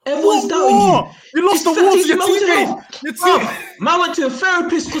 Everyone's doubting you. You lost the war to your teammate. Man went to a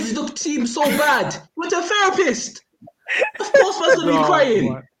therapist because the team's so bad. Went to a therapist. Of course, man's gonna be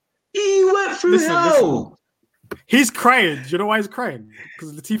crying. Man. He went through hell. He's crying. Do you know why he's crying?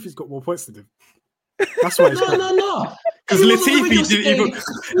 Because Latifi's got more points than him. That's why he's crying. No. Because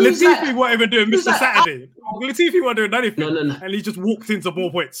Latifi wasn't even doing Mr. Saturday. Latifi wasn't doing anything. No. And he just walked into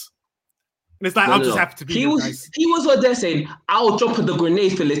more points. And it's like, I'm just happy to be He was what they're saying, I'll jump on the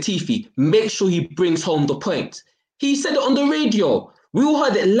grenade for Latifi. Make sure he brings home the point. He said it on the radio. We all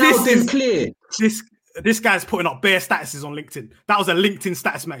heard it loud and clear. This guy's putting up bare statuses on LinkedIn. That was a LinkedIn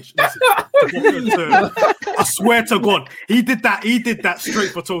status match. I swear to God, he did that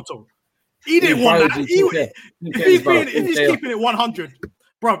straight for Toto. He didn't want that. If he's keeping it 100,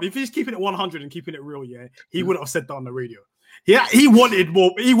 bro, if he's keeping it 100 and keeping it real, yeah, he wouldn't have said that on the radio. Yeah, he wanted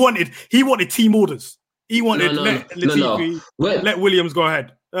more. He wanted team orders. He wanted let Williams go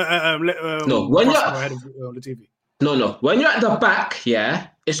ahead. When you're at the back, yeah,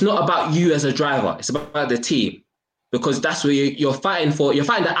 it's not about you as a driver. It's about the team, because that's where you're fighting for. You're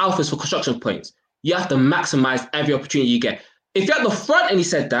fighting the alphas for construction points. You have to maximize every opportunity you get. If you're at the front and he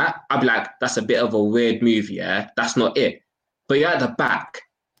said that, I'd be like, that's a bit of a weird move, yeah? That's not it. But you're at the back.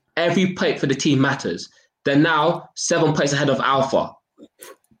 Every point for the team matters. They're now 7 points ahead of Alpha.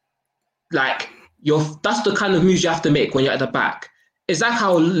 Like, that's the kind of moves you have to make when you're at the back. It's like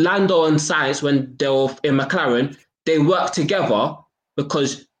how Lando and Sainz, when they were in McLaren, they work together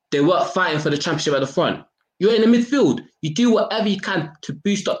because they weren't fighting for the championship at the front. You're in the midfield. You do whatever you can to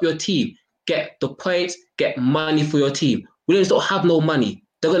boost up your team. Get the points, get money for your team. Williams don't have no money.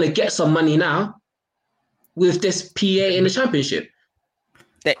 They're going to get some money now with this PA in the championship.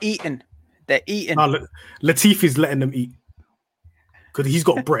 They're eating. Latifi's letting them eat because he's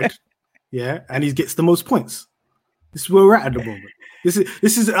got bread, yeah, and he gets the most points. This is where we're at the moment. This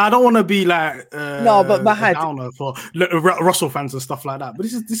is. I don't want to be like but Mahad, downer for Russell fans and stuff like that. But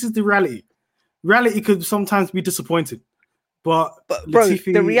this is the reality. Reality could sometimes be disappointing, but bro,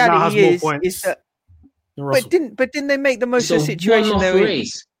 Latifi the reality has more points is that. But didn't they make the most of the situation they're in?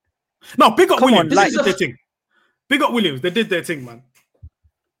 No, big up Williams. They did their thing. Big up Williams. They did their thing, man.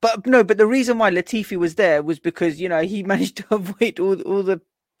 But the reason why Latifi was there was because, he managed to avoid all the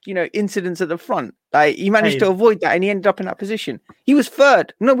incidents at the front. Like, he managed to avoid that, and he ended up in that position. He was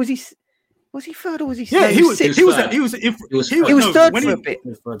third. No, was he third or was he? Yeah, he was third for a bit.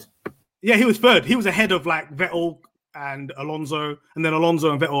 Yeah, he was third. He was ahead of like Vettel and Alonso, and then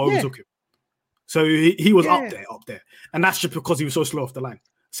Alonso and Vettel overtook him. So he was up there, and that's just because he was so slow off the line.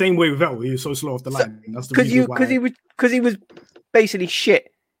 Same way with Vettel, he was so slow off the line. That's the reason why. Because he was basically shit.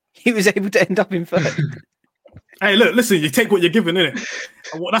 He was able to end up in third. Hey, look, listen, you take what you're given, innit?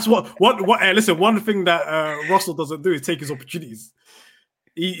 That's what. Hey, listen, one thing that Russell doesn't do is take his opportunities.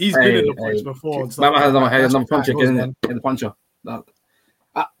 He's been in the points before. Another puncher in the puncher. That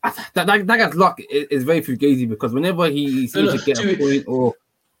guy's luck is very fugazi because whenever he seems to get a point or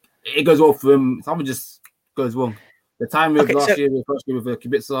it goes off for him, something just goes wrong. The time with last year with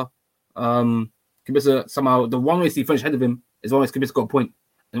Kubica, Kubica somehow the one race he finished ahead of him is one race Kubica got a point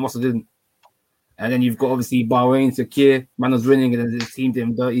and Russell didn't. And then you've got obviously Bahrain, Sakir, man was winning and then the team did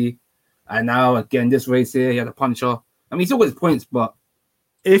him dirty. And now again this race here, he had a puncher. I mean, he still got his points, but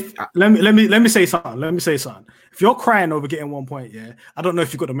let me say something. If you're crying over getting 1 point, yeah, I don't know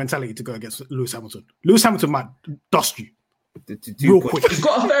if you've got the mentality to go against Lewis Hamilton. Lewis Hamilton might dust you real quick. He's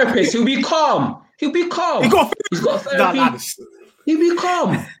got a therapist. He'll be calm. He's got a therapist. He'll be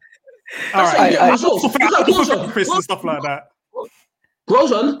calm. All right. Stuff like that.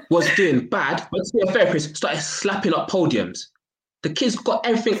 Grosjean was doing bad, but a therapist started slapping up podiums. The kid's got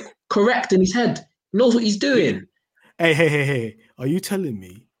everything correct in his head. He knows what he's doing. Hey. Are you telling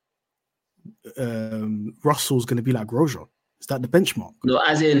me Russell's going to be like Grosjean? Is that the benchmark? No,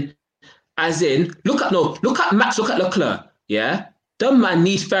 as in, look at Max, look at Leclerc, yeah? Them man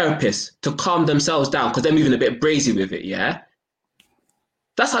need therapists to calm themselves down because they're moving a bit brazy with it, yeah?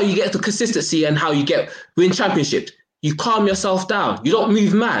 That's how you get the consistency and how you win championships. You calm yourself down. You don't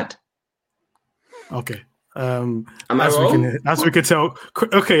move mad. Okay. Am I wrong? As we can tell.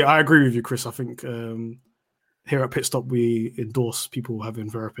 Okay, I agree with you, Chris. I think here at Pitstop, we endorse people having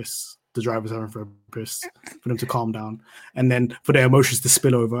therapists, the drivers having therapists, for them to calm down, and then for their emotions to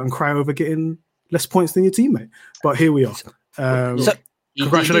spill over and cry over getting less points than your teammate. But here we are.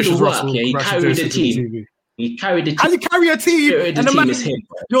 Congratulations, Russell. Yeah, he carried the team. He carried the team. How do you carry a team? Spirit of the And the team man, is him.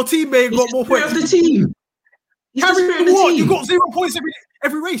 your teammate He's got the more spirit points. of the team. He's the spirit of the what? team. You got 0 points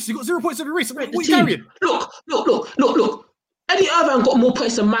every race. You got 0 points every race. What are you Team. carrying? Look. Eddie Irvine got more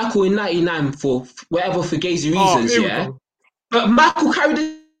points than Michael in 99 for whatever fugazi reasons, here we yeah? go. But Michael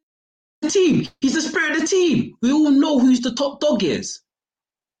carried the team. He's the spirit of the team. We all know who's the top dog is.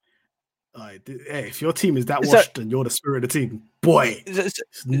 Hey, if your team is that washed and you're the spirit of the team, boy, it's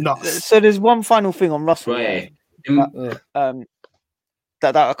nuts. So there's one final thing on Russell. Right. That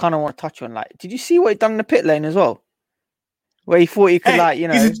I kind of want to touch on. Like, did you see what he done in the pit lane as well? Where he thought he could,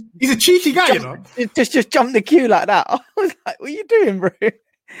 he's a cheeky guy, just jump the queue like that. I was like, "What are you doing, bro?"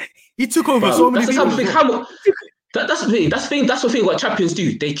 He took over so many people. That's the thing. That's the thing. What champions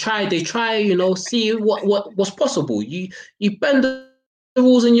do? They try. See what's possible. You bend the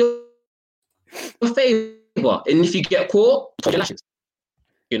rules in your favor, and if you get caught,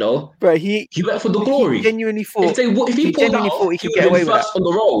 Bro, he went for the glory. He genuinely thought if he pulled out, he could he get away with first that on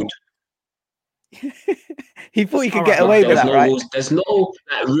the road. He thought he could get away with that, right? Rules, there's no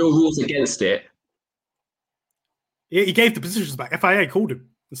real rules against it. Yeah, he gave the positions back. FIA called him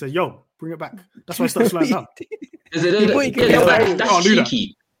and said, "Yo, bring it back." That's why he started slowing down. That's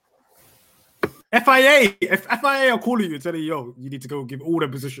cheeky. If FIA are calling you and telling you, "Yo, you need to go give all the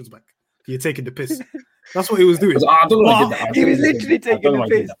positions back," you're taking the piss. That's what he was doing. I don't know that. He was literally taking the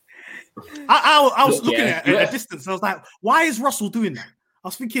piss. I was looking at a distance. I was like, "Why is Russell doing that?" I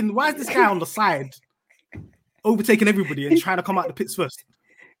was thinking, "Why is this guy on the side overtaking everybody and trying to come out the pits first?"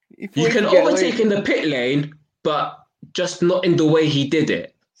 You can overtake in the pit lane, but just not in the way he did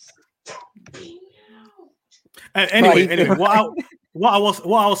it. Anyway, what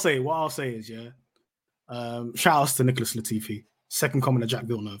I'll say is, shout outs to Nicholas Latifi, second coming to Jack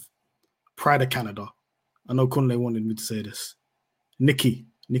Villeneuve, pride of Canada. I know Kunle wanted me to say this.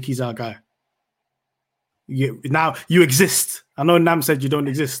 Nicky's our guy. Now you exist. I know Nam said you don't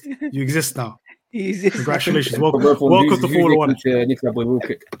exist. You exist now. Congratulations. Welcome to Formula 1.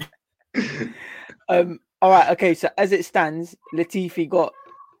 All right. Okay. So as it stands, Latifi got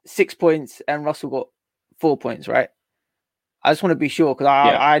 6 points and Russell got 4 points, right? I just want to be sure because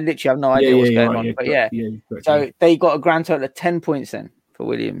I literally have no idea what's going on. But so they got a grand total of 10 points then for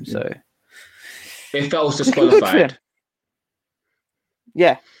Williams. So if that was disqualified.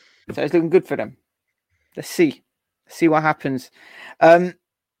 Yeah. So it's looking good for them. Let's see what happens.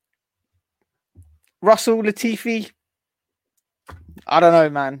 Russell, Latifi. I don't know,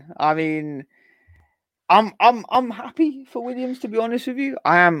 man. I mean, I'm happy for Williams, to be honest with you.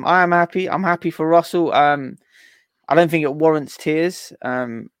 I am happy. I'm happy for Russell. I don't think it warrants tears. I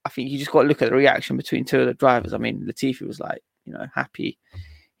think you just got to look at the reaction between two of the drivers. I mean, Latifi was like, happy.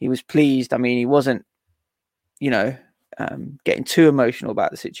 He was pleased. I mean, he wasn't, getting too emotional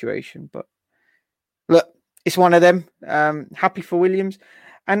about the situation. But look, it's one of them. Happy for Williams.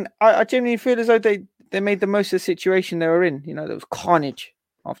 And I genuinely feel as though they made the most of the situation they were in. There was carnage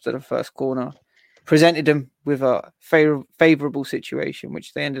after the first corner. Presented them with a favourable situation,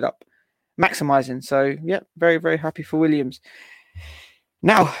 which they ended up maximising. So, yeah, very, very happy for Williams.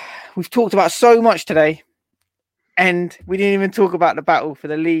 Now, we've talked about so much today, and we didn't even talk about the battle for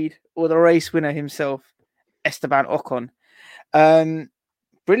the lead or the race winner himself, Esteban Ocon.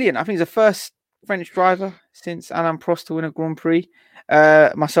 Brilliant. I think he's the first French driver since Alain Prost to win a Grand Prix.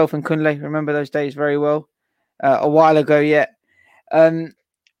 Myself and Kunle remember those days very well. A while ago yet.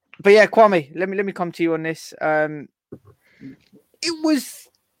 But yeah, Kwame, let me come to you on this. It was,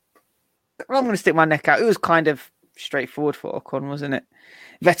 I'm going to stick my neck out. It was kind of straightforward for Ocon, wasn't it?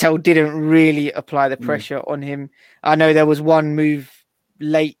 Vettel didn't really apply the pressure on him. I know there was one move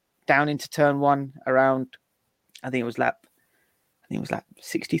late down into turn one around, I think it was lap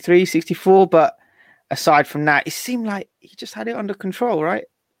 63, 64. But aside from that, it seemed like he just had it under control, right?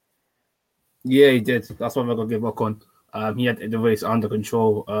 Yeah, he did. That's what I'm going to give Ocon. He had the race under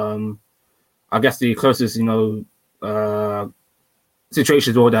control. I guess the closest,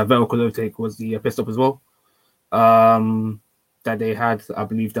 situations where that Vettel could overtake was the pit stop as well. That they had, I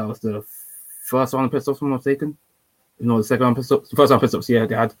believe that was the first round of pit stops, if I'm not mistaken. The second round pit stops. The first round pit stops, yeah,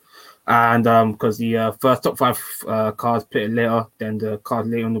 they had. And because the first top five cars pitted later than the cars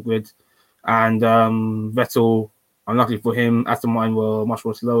later on the grid. And Vettel, unluckily for him, Aston Martin were much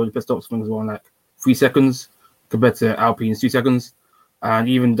more slow. The pit stops, things were on like 3 seconds. Compared to Alpine's 2 seconds. And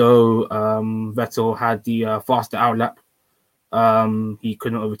even though Vettel had the faster outlap, he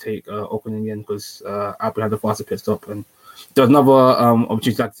couldn't overtake Ocon in the end because Alpine had the faster pit stop. And there was another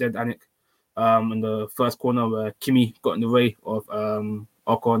opportunity, like I said, Anik, in the first corner where Kimi got in the way of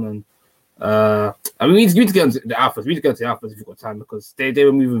Ocon. And we need to get into the Alphas. We need to get into the Alphas if you've got time because they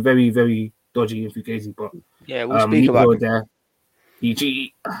were moving very, very dodgy and fugazi, but yeah, we'll speak about there.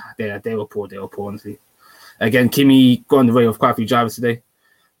 They were poor, honestly. Again, Kimi got on the way of quite a few drivers today.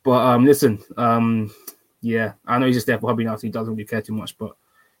 But listen, yeah, I know he's just there for hobby now, so he doesn't really care too much. But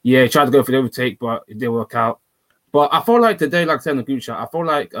yeah, he tried to go for the overtake, but it didn't work out. But I feel like today, like I said in the group chat, I feel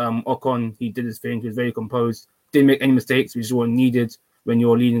like Ocon, he did his thing. He was very composed, didn't make any mistakes, which is what needed when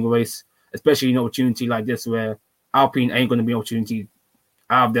you're leading a race, especially in an opportunity like this where Alpine ain't going to be an opportunity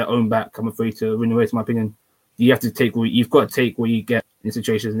out of their own back coming through to win the race, in my opinion. You've got to take what you get in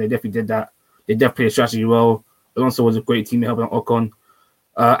situations, and they definitely did that. They definitely played strategy well. Alonso was a great teammate helping Ocon.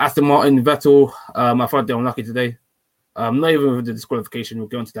 Aston Martin, Vettel, I thought they were unlucky today. Not even with the disqualification, we'll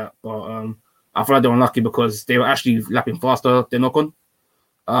go into that, but I thought they were unlucky because they were actually lapping faster than Ocon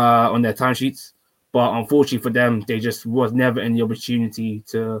on their timesheets. But unfortunately for them, they just was never any opportunity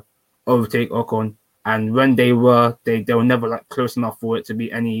to overtake Ocon. And when they were, they were never like close enough for it to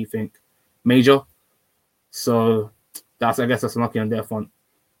be anything major. So I guess that's unlucky on their front.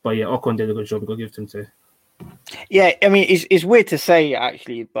 But yeah, Ocon did a good job. We'll give them to. Yeah, I mean, it's weird to say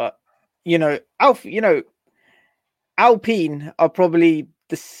actually, but Alpine are probably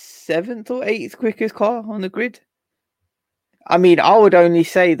the 7th or 8th quickest car on the grid. I mean, I would only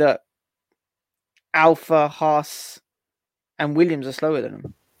say that Alfa, Haas, and Williams are slower than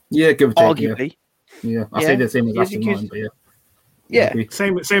them. Yeah, give or take. Arguably. Yeah, I say the same as Aston Martin, but yeah. Yeah,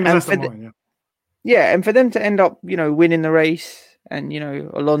 same as Aston Martin. Yeah. Yeah, and for them to end up, winning the race, and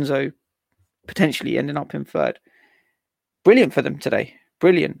Alonso potentially ending up in third, brilliant for them today.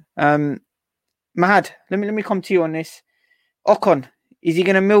 Brilliant. Mahad, let me come to you on this. Ocon, is he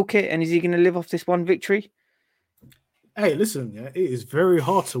going to milk it, and is he going to live off this one victory? Hey, listen, yeah, it is very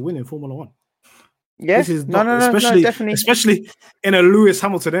hard to win in Formula One. Yeah, this is definitely, especially in a Lewis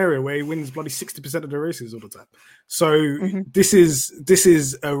Hamilton area where he wins bloody 60% of the races all the time. So this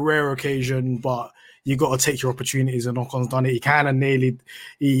is a rare occasion, but you got to take your opportunities. And Ocon's done it. He kind of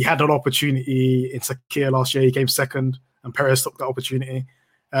he had an opportunity in Sakir last year. He came second, and Perez took that opportunity.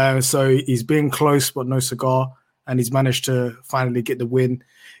 So he's been close, but no cigar, and he's managed to finally get the win.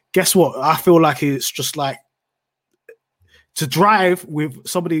 Guess what? I feel like it's just like to drive with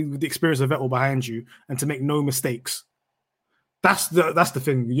somebody with the experience of Vettel behind you and to make no mistakes. That's the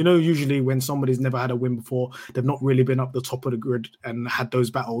thing. Usually when somebody's never had a win before, they've not really been up the top of the grid and had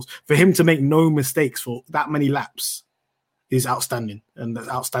those battles. For him to make no mistakes for that many laps is outstanding, and that's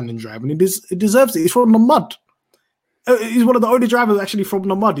outstanding drive. And it deserves it. He's from the mud. He's one of the only drivers actually from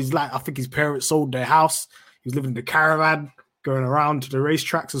the mud. He's like, I think his parents sold their house. He was living in the caravan, going around to the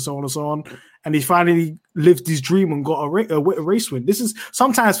racetracks and so on and so on. And he finally lived his dream and got a race win. This is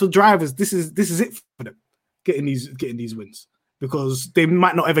sometimes for drivers. This is it for them, getting these wins, because they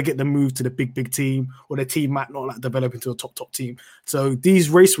might not ever get the move to the big team, or their team might not develop into a top team. So these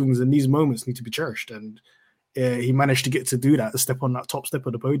race wins and these moments need to be cherished. And he managed to get to do that, to step on that top step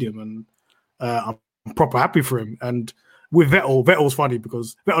of the podium. And I'm proper happy for him. And with Vettel's funny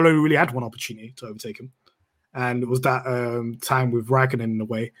because Vettel only really had one opportunity to overtake him. And it was that time with Raikkonen in the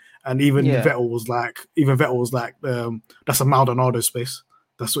way. And even Vettel was like, that's a Maldonado space.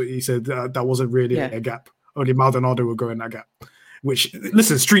 That's what he said. That wasn't really a gap. Only Maldonado would go in that gap. Which,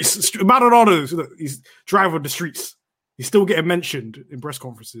 listen, Maldonado, he's driver of the streets. He's still getting mentioned in press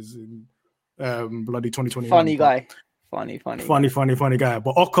conferences in bloody 2021. Funny guy. Funny guy.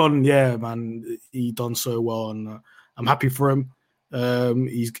 But Ocon, yeah, man, he done so well. And I'm happy for him.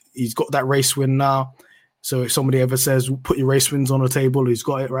 He's got that race win now. So if somebody ever says, put your race wins on the table, he's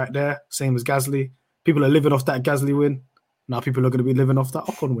got it right there. Same as Gasly. People are living off that Gasly win. Now people are going to be living off that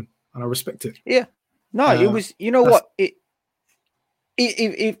Ocon win. And I respect it. Yeah. No, it was, what?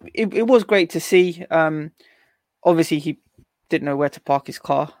 It was great to see. Obviously, he didn't know where to park his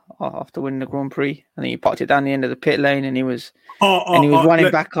car after winning the Grand Prix. And then he parked it down the end of the pit lane and he was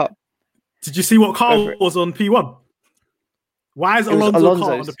running back up. Did you see what car was on P1? Why is Alonso's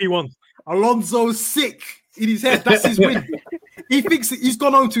car on the P1? Alonso's sick in his head. That's his win. He thinks he's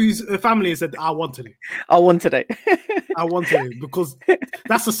gone home to his family and said, I wanted it. I wanted it because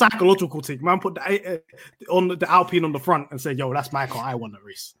that's a psychological thing. Man put on the Alpine on the front and said, yo, that's my car. I won the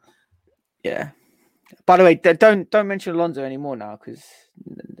race. Yeah. By the way, don't mention Alonso anymore now, because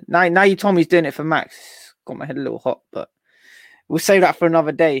now you told me he's doing it for Max. It's got my head a little hot, but we'll save that for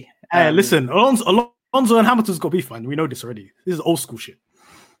another day. Listen, Alonso and Hamilton's got beef, man. We know this already. This is old school shit.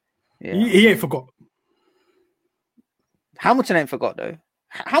 Yeah. He ain't forgot. Hamilton ain't forgot though.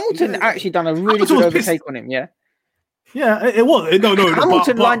 Hamilton actually done a really good overtake on him. Yeah. Yeah, it was. No.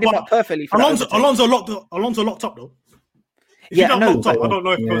 Hamilton lined him up perfectly. For Alonso locked up though. I don't know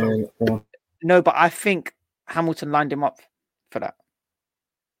if it goes. No, but I think Hamilton lined him up for that.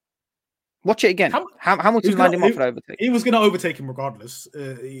 Watch it again. Hamilton lined him up for the overtake. He was going to overtake him regardless.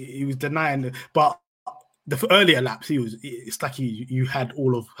 He was denying, but the earlier laps, it's like you had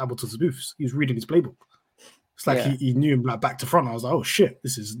all of Hamilton's moves. He was reading his playbook. It's like he knew him like back to front. I was like, oh shit,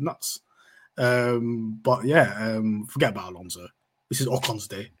 this is nuts. But yeah, forget about Alonso. This is Ocon's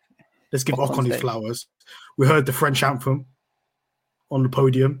day. Let's give Ocon his flowers. We heard the French anthem on the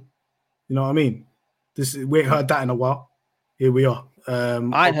podium. You know what I mean? We ain't heard that in a while. Here we are.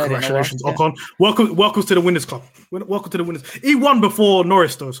 Congratulations, Ocon. Welcome to the Winners' Club. Welcome to the Winners. He won before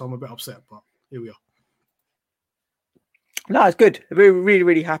Norris, though, so I'm a bit upset. But here we are. No, it's good. We're really,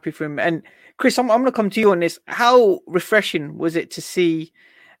 really happy for him. And Chris, I'm going to come to you on this. How refreshing was it to see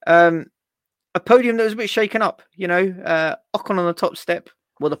a podium that was a bit shaken up? You know, Ocon on the top step.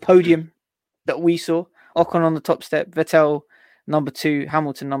 Well, the podium that we saw. Ocon on the top step. Vettel number 2.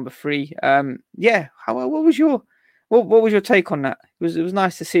 Hamilton number 3. What was your take on that? It was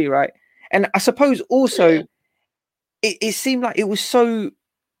nice to see, right? And I suppose also it seemed like it was so.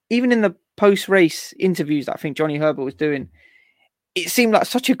 Even in the post-race interviews that I think Johnny Herbert was doing, it seemed like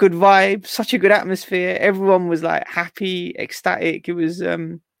such a good vibe, such a good atmosphere. Everyone was like happy, ecstatic. It was,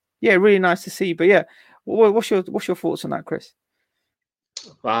 really nice to see. But yeah, what's your thoughts on that, Chris?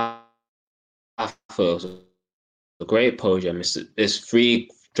 I thought it was a great podium. It's 3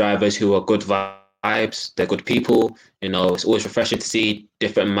 drivers who are good vibes. They're good people. You know, it's always refreshing to see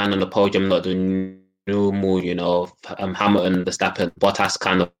different man on the podium, not the normal, you know, Hamilton, Verstappen, Bottas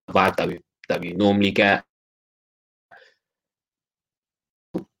kind of vibe that we normally get.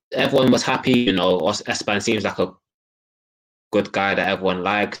 Everyone was happy, you know. Esteban seems like a good guy that everyone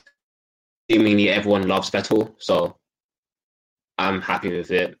likes. Seemingly everyone loves Vettel, so I'm happy with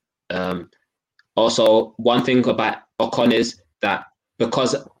it. Also, one thing about Ocon is that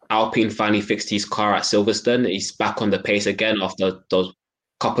because Alpine finally fixed his car at Silverstone, he's back on the pace again after those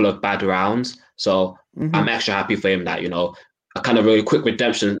couple of bad rounds. So I'm extra happy for him that, you know, a kind of really quick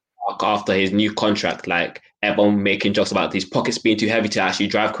redemption after his new contract. Like everyone making jokes about his pockets being too heavy to actually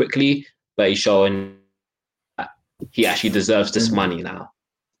drive quickly, but he's showing that he actually deserves this money now.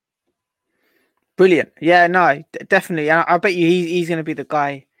 Brilliant. Yeah, no, definitely. I bet you he's going to be the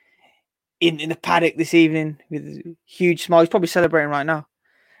guy in the paddock this evening with a huge smile. He's probably celebrating right now.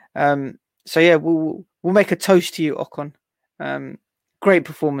 So yeah, we'll make a toast to you, Ocon. Great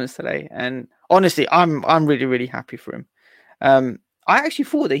performance today, and honestly, I'm really, really happy for him. I actually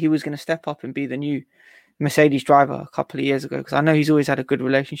thought that he was going to step up and be the new Mercedes driver a couple of years ago, because I know he's always had a good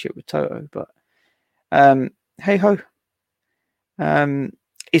relationship with Toto. But hey ho,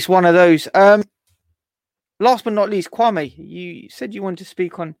 it's one of those. Last but not least, Kwame, you said you wanted to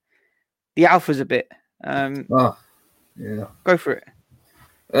speak on the Alphas a bit. Yeah, go for it.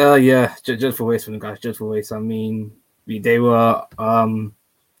 Yeah, dreadful race from the guys. Dreadful race. I mean, they were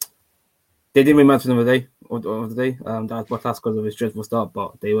they didn't win match of the day. That was Bottas because of his dreadful start,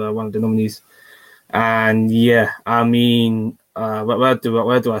 but they were one of the nominees. And yeah, I mean, where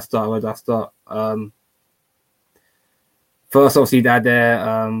do I start? First, obviously, they had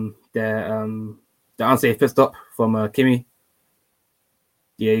the unsafe pit stop from Kimi.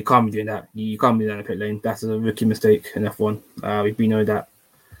 Yeah, you can't be doing that. You can't be doing that in the pit lane. That's a rookie mistake in F1. We know that.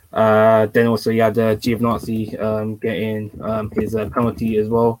 Then also you had Giovinazzi getting his penalty as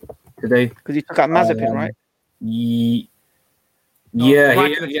well today. Because he took out Mazepin, right?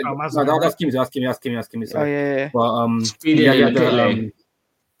 That's Kimi. Sorry. Oh, yeah. But speeding in the pit lane.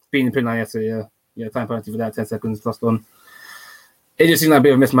 Speeding in the pit lane, yesterday, yeah. Time penalty for that, 10 seconds lost on. It just seemed like a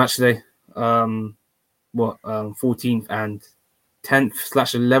bit of a mismatch today. 14th and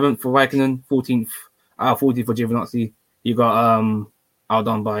 10th/11th for Raikkonen, 14th out of 40 for Giovinazzi. You got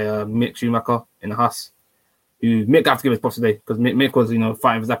outdone by Mick Schumacher in the Haas, who Mick have to give his props today, because Mick was,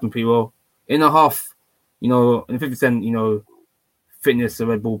 fighting Verstappen pretty well in a half, in 50%, fitness of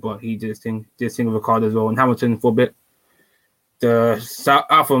Red Bull, but he did his thing with Ricciardo as well, and Hamilton for a bit. The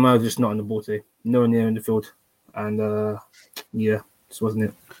Alfa Romeo just not on the ball today, nowhere near in the field, and just wasn't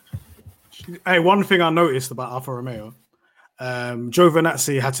it. Hey, one thing I noticed about Alfa Romeo,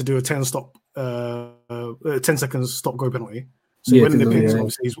 Giovinazzi had to do a 10 seconds stop go penalty. So he went in the pits,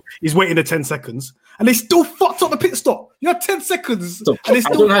 obviously he's waiting the 10 seconds, and they still fucked up the pit stop. You had 10 seconds, and they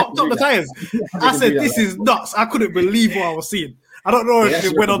still fucked up the tyres. I said, this is nuts. I couldn't believe what I was seeing. I don't know if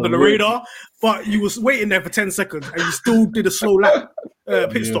it went under the radar, but you was waiting there for 10 seconds, and you still did a slow lap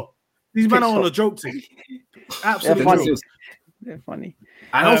pit stop. These men are on a joke team. Absolutely joke. They're funny.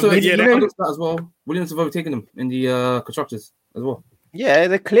 And also, as well, Williams have overtaken them in the constructors as well. Yeah,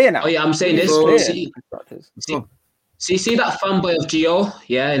 they're clear now. Oh yeah, I'm saying this. See that fanboy of Gio,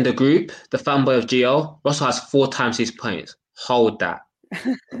 in the group, the fanboy of Gio, Russell has 4 times his points. Hold that.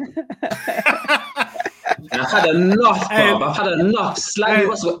 I've had enough, bro. I've had enough. Slightly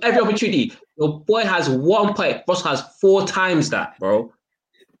Russell, every opportunity. Your boy has 1 point. Russell has 4 times that, bro.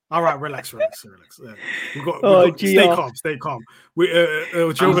 All right, relax. Yeah. We've got stay calm.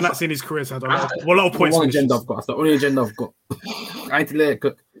 Joe Giovinazzi in his career has had a lot of points. That's the only agenda I've got. I ain't to let it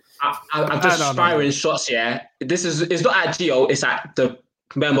cook. I'm just firing shots, yeah. It's not at Gio, it's at the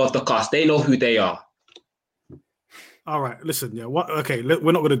member of the cast. They know who they are. All right, listen, yeah. Okay,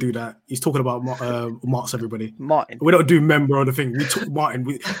 we're not going to do that. He's talking about Marks, everybody. Martin. We don't do member of the thing. We talk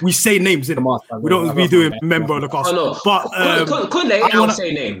Martin. We say names in it. We don't be doing member of the cast. Oh, no. But could they? I would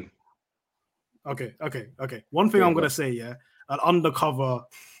say name. Okay. One thing I'm going to say, yeah, an undercover,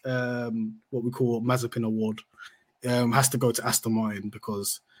 what we call Mazepin Award, has to go to Aston Martin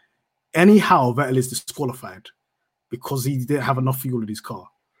because anyhow Vettel is disqualified because he didn't have enough fuel in his car.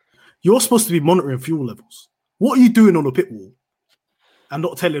 You're supposed to be monitoring fuel levels. What are you doing on the pit wall and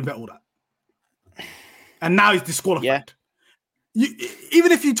not telling Vettel that? And now he's disqualified. Yeah.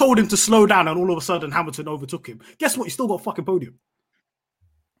 Even if you told him to slow down and all of a sudden Hamilton overtook him, guess what? You still got a fucking podium.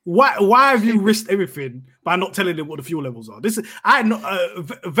 Why have you risked everything by not telling him what the fuel levels are?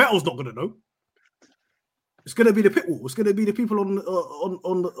 Vettel's not going to know. It's going to be the pit wall. It's going to be the people on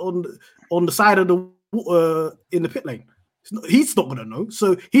the side of the in the pit lane. He's not going to know.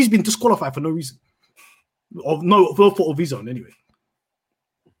 So he's been disqualified for no reason. Of no fault of his own, anyway.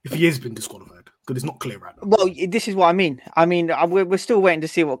 If he has been disqualified, because it's not clear right now. Well, this is what I mean. We're still waiting to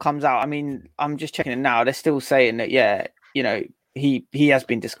see what comes out. I mean, I'm just checking it now. They're still saying that, yeah, you know, he has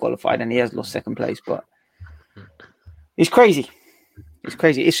been disqualified and he has lost second place. But it's crazy. It's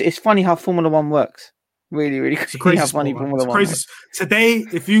crazy. It's funny how Formula One works. Really, really crazy how funny Formula One works. Today,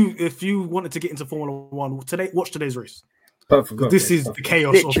 if you wanted to get into Formula One today, watch today's race. This is the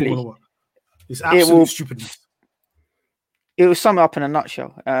chaos of Formula One. It's absolute stupidness. It will sum it up in a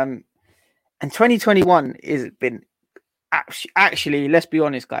nutshell. And 2021 has been actually, let's be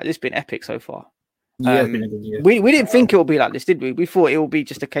honest, guys, it's been epic so far. Yeah, it's been a good year. We didn't think it would be like this, did we? We thought it would be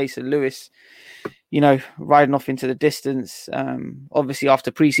just a case of Lewis, you know, riding off into the distance. Obviously, after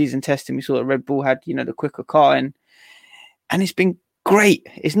preseason testing, we saw that Red Bull had, you know, the quicker car, and it's been great.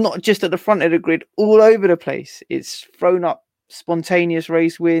 It's not just at the front of the grid, all over the place. It's thrown up spontaneous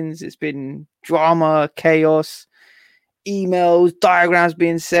race wins. It's been drama, chaos, emails, diagrams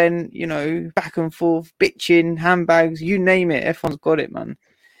being sent, you know, back and forth, bitching, handbags, you name it. F1's got it, man.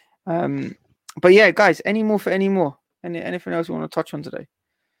 But yeah, guys, any more? Anything else you want to touch on today?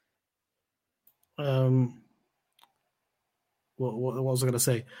 What was I going to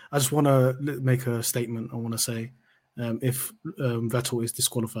say? I just want to make a statement. I want to say, if Vettel is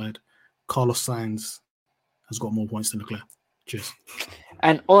disqualified, Carlos Sainz has got more points than Leclerc. Cheers.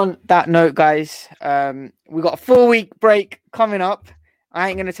 And on that note, guys, we got a 4-week break coming up. I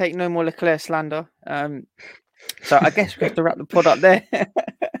ain't going to take no more Leclerc slander. So I guess we have to wrap the pod up there.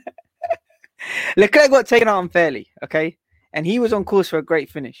 Leclerc got taken out unfairly, okay? And he was on course for a great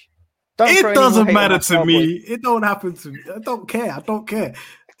finish. It doesn't matter to me. It don't happen to me. I don't care.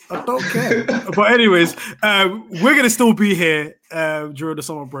 But anyways, we're going to still be here during the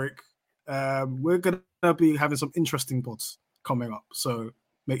summer break. We're going to be having some interesting pods coming up. So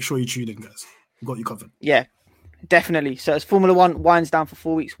make sure you tune in, guys. We've got you covered. Yeah, definitely. So as Formula One winds down for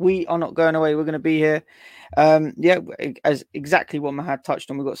 4 weeks, we are not going away. We're going to be here. As exactly what Mahad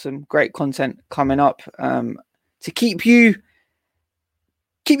touched on, we've got some great content coming up to keep you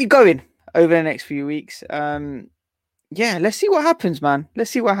going over the next few weeks. Let's see what happens, man.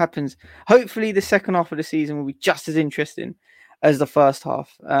 Let's see what happens. Hopefully the second half of the season will be just as interesting as the first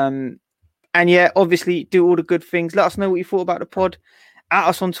half. And yeah, obviously do all the good things. Let us know what you thought about the pod. At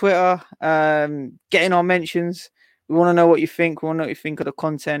us on Twitter. Get in our mentions. We want to know what you think. We want to know what you think of the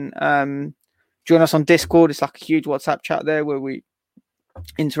content. Join us on Discord. It's like a huge WhatsApp chat there where we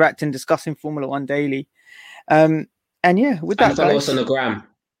interact and discussing Formula One daily. And yeah, with that, follow us on the gram.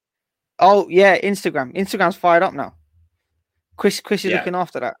 Oh yeah, Instagram. Instagram's fired up now. Chris is looking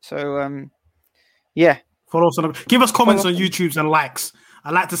after that. So yeah. Follow us on give us comments on YouTube and likes. I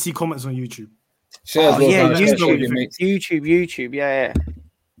like to see comments on YouTube. YouTube. Yeah.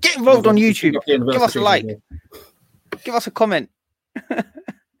 Get involved on YouTube. Give us a like. Give us a comment.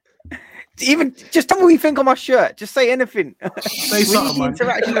 Even just tell me what you think on my shirt. Just say anything. Say something, man.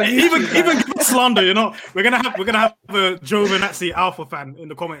 Even give us slander. You know, we're gonna have a Joe Giovinazzi Alpha fan in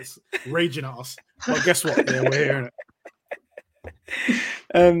the comments raging at us. But guess what? Yeah, we're hearing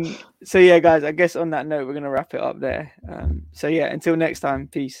it. So yeah, guys. I guess on that note, we're gonna wrap it up there. So yeah, until next time.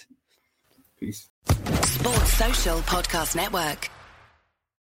 Peace. Sports Social Podcast Network.